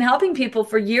 obviously you've been helping people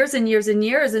for years and years and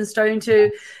years and starting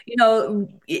to,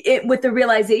 with the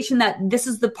realization that this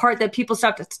is the part that people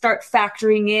start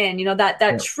factoring in,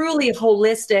 that truly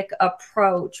holistic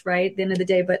approach, right? At the end of the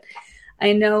day. But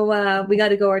I know we got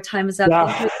to go. Our time is up.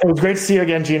 Yeah, it was great to see you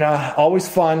again, Gina. Always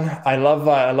fun. I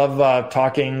love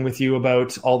talking with you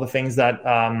about all the things that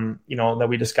that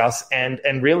we discuss, and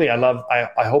really,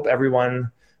 I hope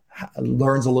everyone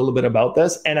learns a little bit about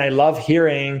this. And I love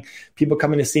hearing people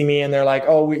coming to see me and they're like,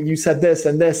 "Oh, you said this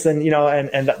and this," and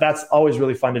that's always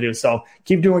really fun to do. So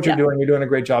keep doing what you're doing. You're doing a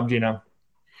great job, Gina.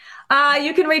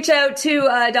 You can reach out to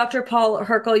Dr. Paul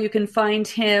Hrkal. You can find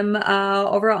him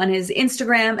over on his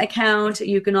Instagram account.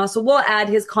 You can also, we'll add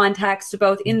his contacts to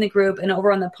both in the group and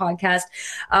over on the podcast.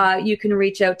 You can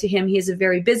reach out to him. He is a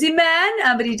very busy man,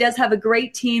 but he does have a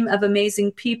great team of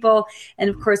amazing people. And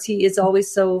of course, he is always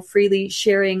so freely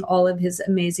sharing all of his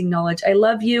amazing knowledge. I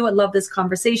love you. I love this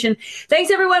conversation.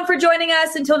 Thanks everyone for joining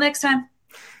us. Until next time.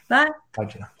 Bye. Bye,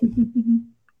 Gina.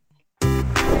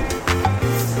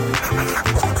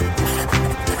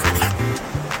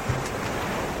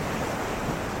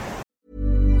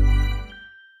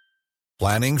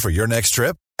 Planning for your next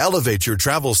trip? Elevate your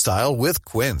travel style with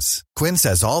Quince. Quince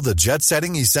has all the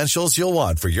jet-setting essentials you'll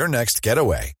want for your next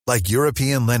getaway, like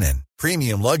European linen,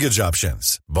 premium luggage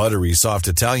options, buttery soft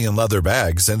Italian leather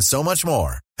bags, and so much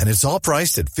more. And it's all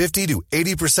priced at 50 to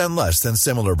 80% less than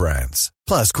similar brands.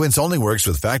 Plus, Quince only works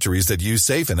with factories that use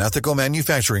safe and ethical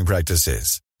manufacturing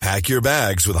practices. Pack your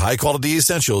bags with high-quality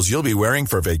essentials you'll be wearing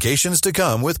for vacations to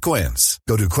come with Quince.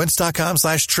 Go to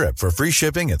quince.com/trip for free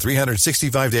shipping and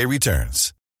 365-day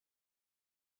returns.